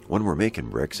 when we're making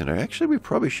bricks, and actually we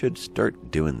probably should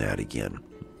start doing that again.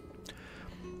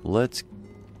 Let's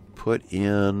put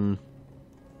in...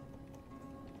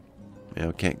 You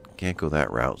know, can't go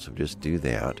that route, so just do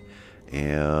that.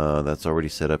 And that's already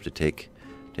set up to take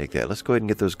that. Let's go ahead and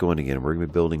get those going again. We're going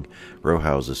to be building row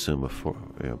houses soon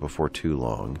before too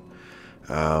long.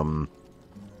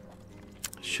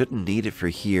 Shouldn't need it for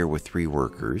here with 3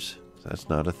 workers. That's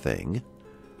not a thing.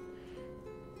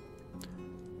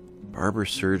 Barber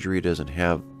surgery doesn't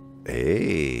have...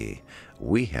 Hey,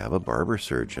 we have a barber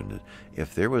surgeon.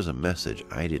 If there was a message,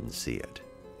 I didn't see it.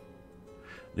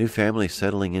 New family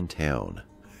settling in town.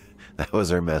 That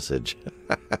was our message.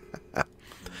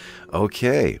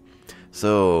 Okay.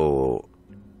 So,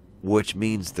 which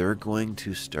means they're going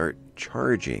to start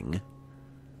charging,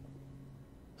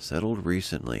 settled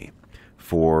recently,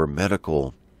 for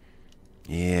medical,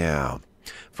 Yeah,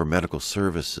 for medical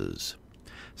services.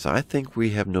 So I think we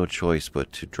have no choice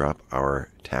but to drop our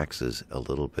taxes a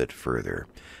little bit further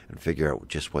and figure out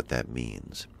just what that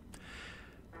means.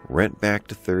 Rent back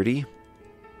to 30,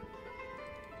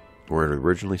 where it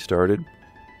originally started.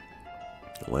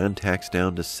 Land tax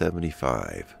down to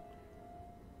 75.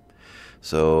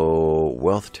 So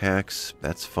wealth tax,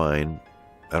 that's fine.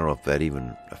 I don't know if that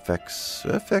even affects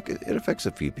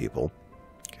a few people.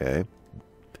 Okay.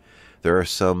 There are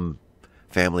some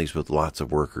families with lots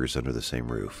of workers under the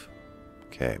same roof.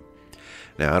 Okay.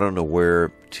 Now, I don't know where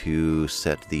to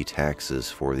set the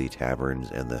taxes for the taverns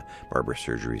and the barber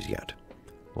surgeries yet.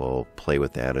 We'll play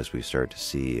with that as we start to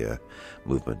see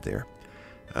movement there.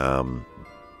 1.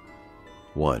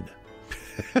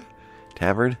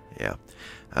 Tavern?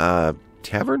 Yeah.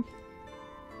 Tavern?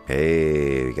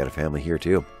 Hey, we got a family here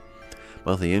too.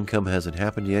 Monthly income hasn't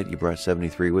happened yet. You brought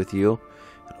 73 with you.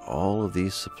 And all of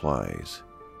these supplies.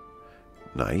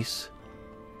 Nice.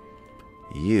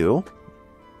 You.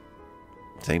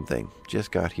 Same thing.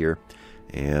 Just got here.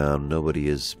 And nobody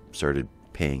has started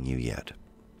paying you yet.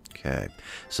 Okay.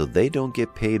 So they don't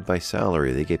get paid by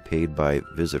salary. They get paid by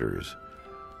visitors.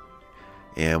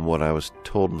 And what I was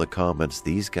told in the comments,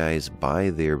 these guys buy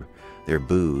their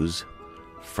booze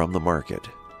from the market.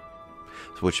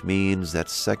 Which means that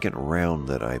second round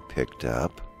that I picked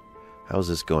up. How's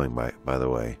this going, by the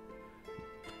way?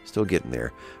 Still getting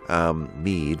there.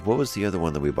 Mead. What was the other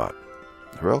one that we bought?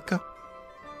 Hrelka?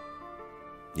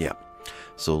 Yeah.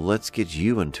 So let's get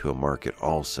you into a market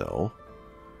also.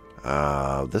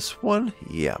 This one?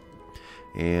 Yeah.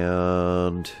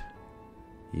 And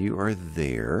you are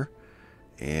there.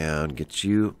 And get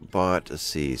you bought. Let's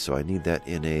see. So I need that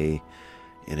in a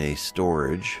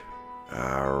storage.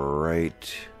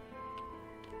 Alright.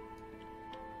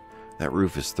 That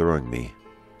roof is throwing me.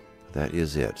 That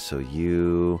is it. So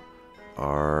you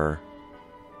are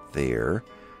there.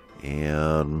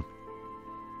 And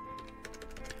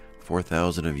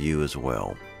 4,000 of you as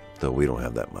well. Though we don't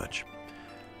have that much.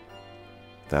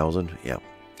 1,000? Yeah.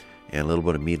 And a little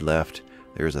bit of mead left.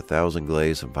 There's 1,000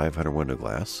 glaze and 500 window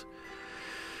glass.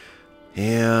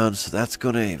 And so that's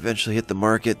going to eventually hit the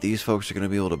market. These folks are going to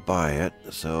be able to buy it.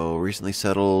 So recently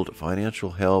settled,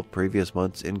 financial help, previous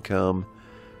month's income,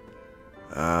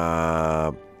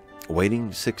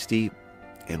 waiting 60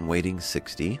 and waiting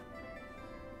 60.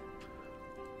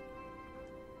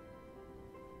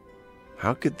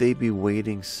 How could they be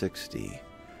waiting 60?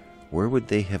 Where would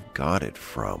they have got it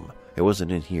from? It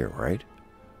wasn't in here, right?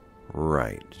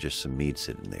 Right, just some meat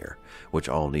sitting there, which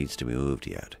all needs to be moved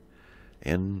yet.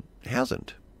 And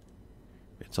hasn't.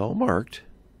 It's all marked.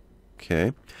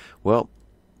 Okay. Well,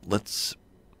 let's...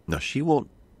 Now, she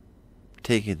won't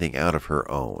take anything out of her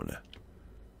own.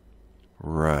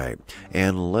 Right.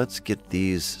 And let's get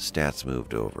these stats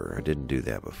moved over. I didn't do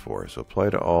that before. So apply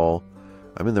to all.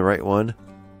 I'm in the right one.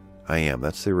 I am.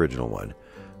 That's the original one.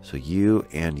 So you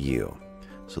and you.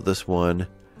 So this one...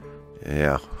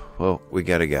 Yeah. Well, we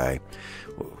got a guy.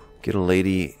 We'll get a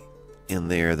lady in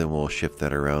there, then we'll shift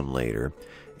that around later.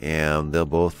 And they'll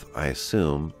both, I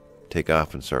assume, take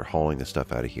off and start hauling the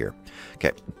stuff out of here.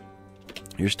 Okay.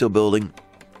 You're still building.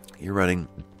 You're running.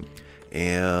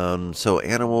 And so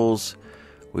animals,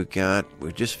 we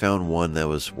just found one that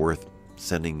was worth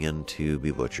sending in to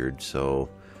be butchered. So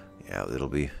yeah, it'll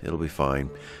be fine.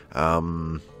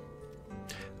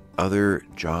 Other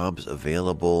jobs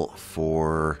available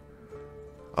for...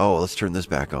 Oh, let's turn this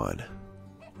back on.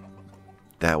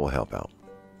 That will help out.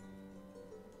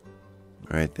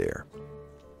 Right there.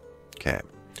 Okay.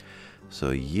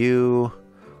 So you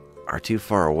are too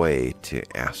far away to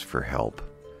ask for help.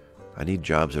 I need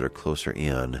jobs that are closer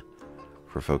in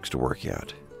for folks to work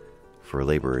at. For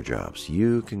laborer jobs.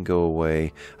 You can go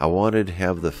away. I wanted to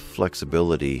have the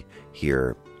flexibility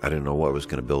here. I didn't know what I was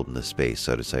going to build in this space,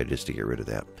 so I decided just to get rid of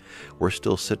that. We're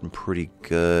still sitting pretty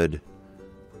good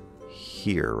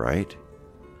here, right?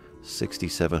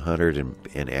 6,700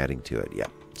 and adding to it. Yeah.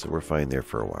 So we're fine there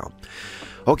for a while.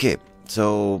 Okay.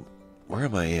 So where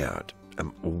am I at?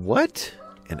 What?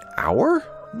 An hour?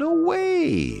 No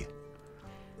way.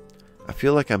 I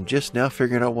feel like I'm just now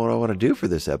figuring out what I want to do for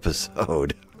this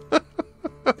episode.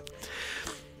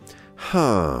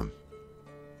 Huh.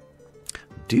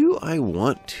 Do I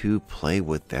want to play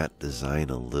with that design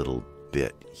a little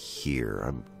bit here?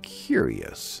 I'm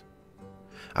curious.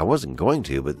 I wasn't going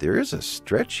to, but there is a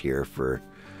stretch here for...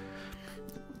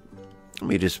 Let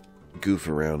me just goof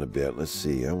around a bit. Let's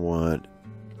see. I want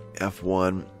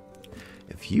F1.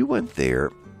 If you went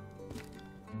there,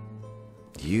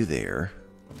 you there.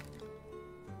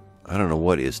 I don't know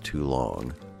what is too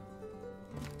long.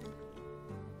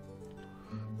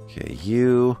 Okay,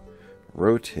 you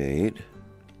rotate.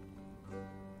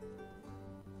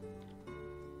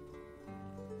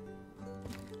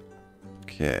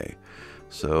 Okay,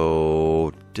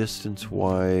 so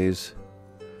distance-wise,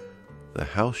 the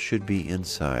house should be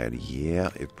inside. Yeah,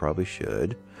 it probably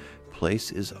should.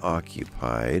 Place is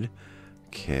occupied.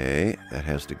 Okay, that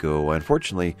has to go.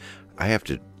 Unfortunately, I have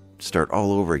to start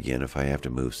all over again if I have to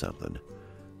move something.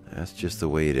 That's just the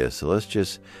way it is. So let's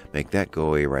just make that go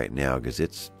away right now because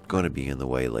it's going to be in the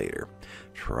way later.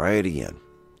 Try it again.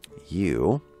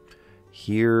 You,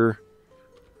 here.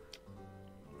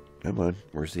 Come on,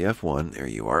 where's the F1? There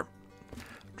you are.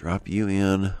 Drop you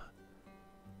in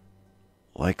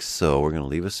like so. We're going to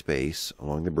leave a space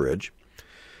along the bridge.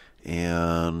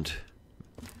 And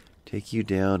take you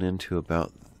down into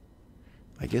about,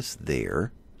 I guess,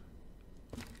 there.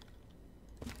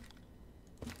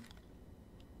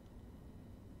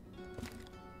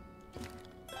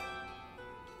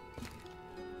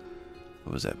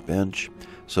 What was that, bench?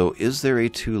 So is there a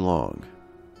too long?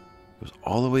 It was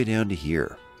all the way down to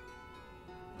here.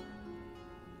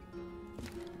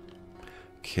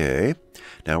 Okay,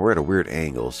 now we're at a weird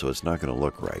angle, so it's not going to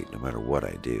look right no matter what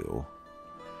I do.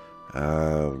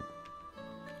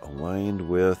 Aligned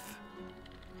with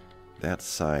that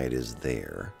side is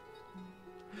there.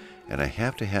 And I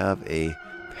have to have a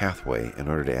pathway in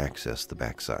order to access the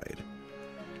backside.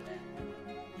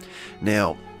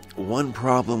 Now, one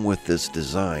problem with this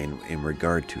design in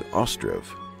regard to Ostriv.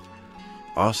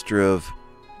 Ostriv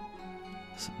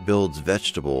builds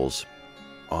vegetables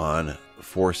on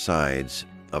 4 sides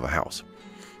of a house.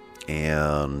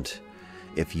 And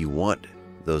if you want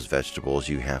those vegetables,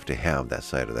 you have to have that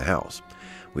side of the house.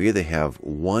 We either have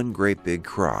one great big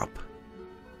crop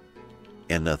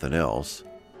and nothing else,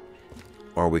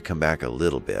 or we come back a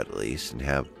little bit at least and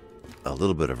have a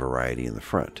little bit of variety in the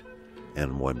front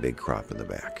and one big crop in the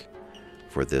back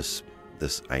for this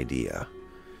idea.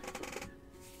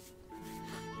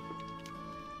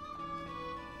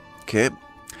 Okay,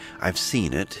 I've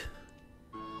seen it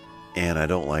and I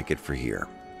don't like it for here.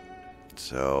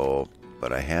 So,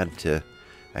 but I had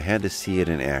to see it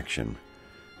in action.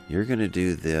 You're going to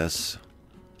do this,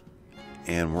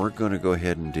 and we're going to go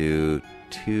ahead and do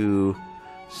 2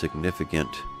 significant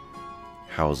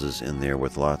houses in there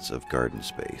with lots of garden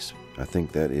space. I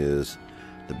think that is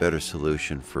the better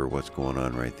solution for what's going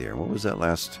on right there. What was that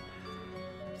last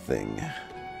thing?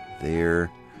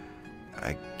 There.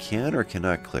 I can or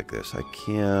cannot click this. I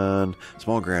can.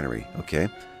 Small granary. Okay.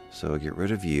 So get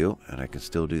rid of you, and I can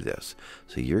still do this.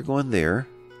 So you're going there.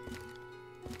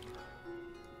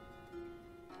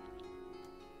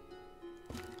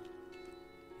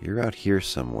 You're out here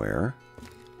somewhere.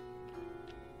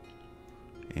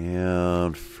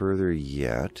 And further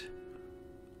yet.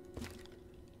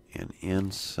 And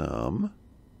in some.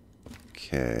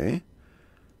 Okay.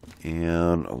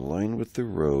 And align with the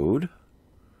road.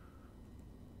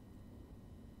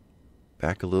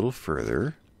 Back a little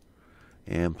further.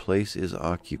 And place is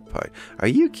occupied. Are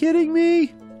you kidding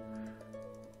me?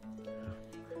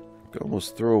 I could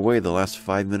almost throw away the last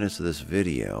 5 minutes of this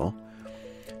video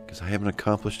because I haven't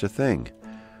accomplished a thing.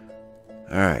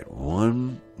 Alright,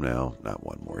 not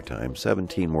one more time,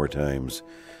 17 more times.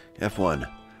 F1.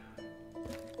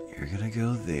 You're gonna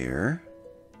go there.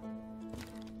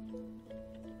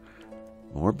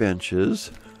 More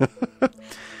benches.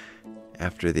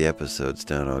 After the episode's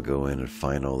done, I'll go in and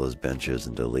find all those benches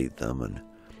and delete them, and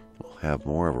we'll have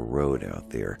more of a road out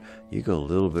there. You go a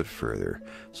little bit further.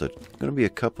 So it's going to be a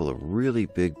couple of really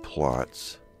big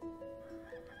plots.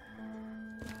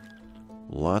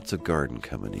 Lots of garden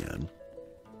coming in.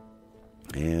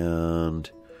 And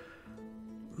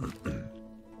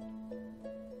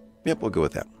yep, we'll go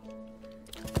with that.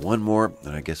 One more,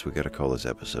 and I guess we got to call this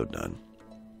episode done.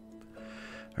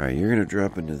 Alright, you're going to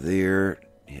drop into there.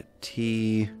 Hit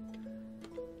T.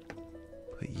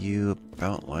 Put you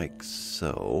about like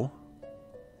so.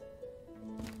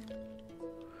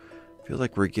 Feel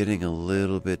like we're getting a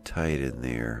little bit tight in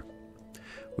there.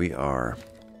 We are.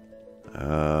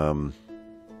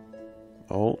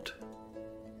 Alt.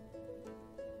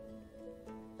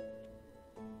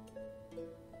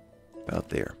 About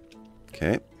there.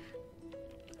 Okay.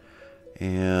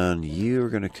 And you are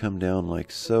going to come down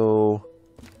like so.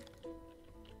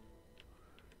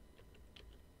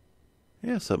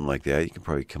 Yeah, something like that. You can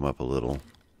probably come up a little.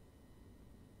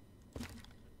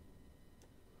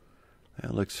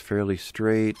 That looks fairly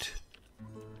straight.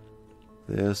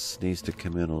 This needs to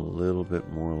come in a little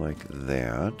bit more like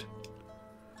that.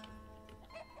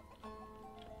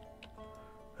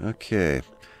 Okay.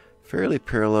 Fairly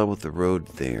parallel with the road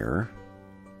there.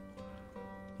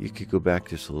 you could go back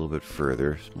just a little bit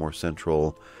further. It's more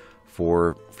central,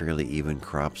 4 fairly even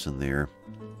crops in there,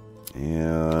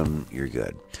 and you're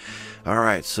good.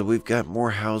 Alright, so we've got more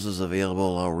houses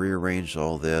available. I'll rearrange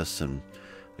all this, and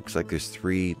looks like there's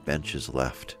 3 benches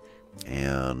left,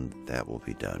 and that will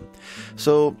be done.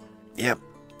 So, yeah,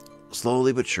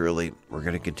 slowly but surely, we're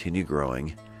going to continue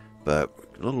growing, but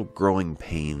little growing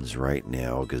pains right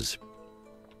now, because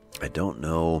I don't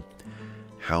know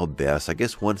how best. I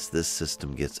guess once this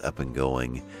system gets up and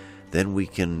going, then we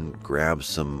can grab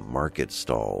some market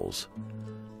stalls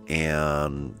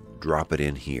and drop it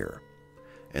in here,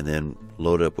 and then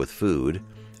load up with food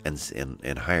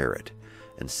and hire it,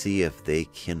 and see if they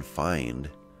can find,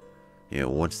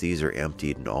 once these are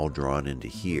emptied and all drawn into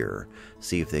here,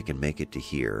 see if they can make it to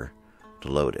here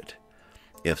to load it.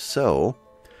 If so,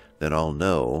 then I'll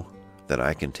know that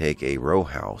I can take a row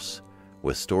house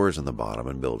with stores on the bottom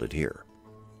and build it here,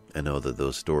 and know that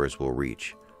those stores will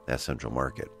reach that central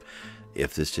market.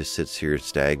 If this just sits here and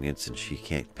stagnates and she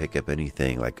can't pick up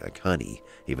anything like honey,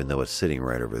 even though it's sitting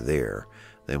right over there,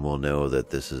 then we'll know that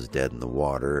this is dead in the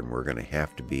water, and we're going to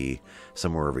have to be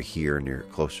somewhere over here near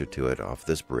closer to it off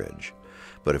this bridge.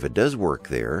 But if it does work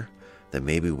there, then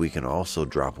maybe we can also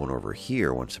drop one over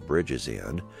here once the bridge is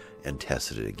in and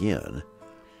test it again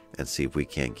and see if we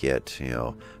can't get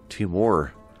 2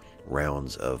 more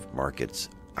rounds of markets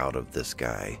out of this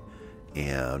guy,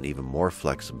 and even more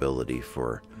flexibility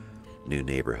for new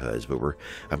neighborhoods. But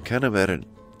I'm kind of at an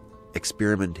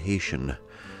experimentation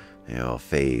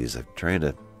phase of trying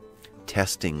to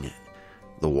testing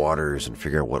the waters and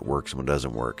figure out what works and what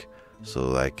doesn't work,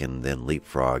 so I can then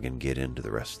leapfrog and get into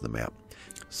the rest of the map.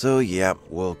 So yeah,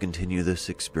 we'll continue this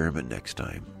experiment next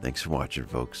time. Thanks for watching,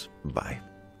 folks. Bye.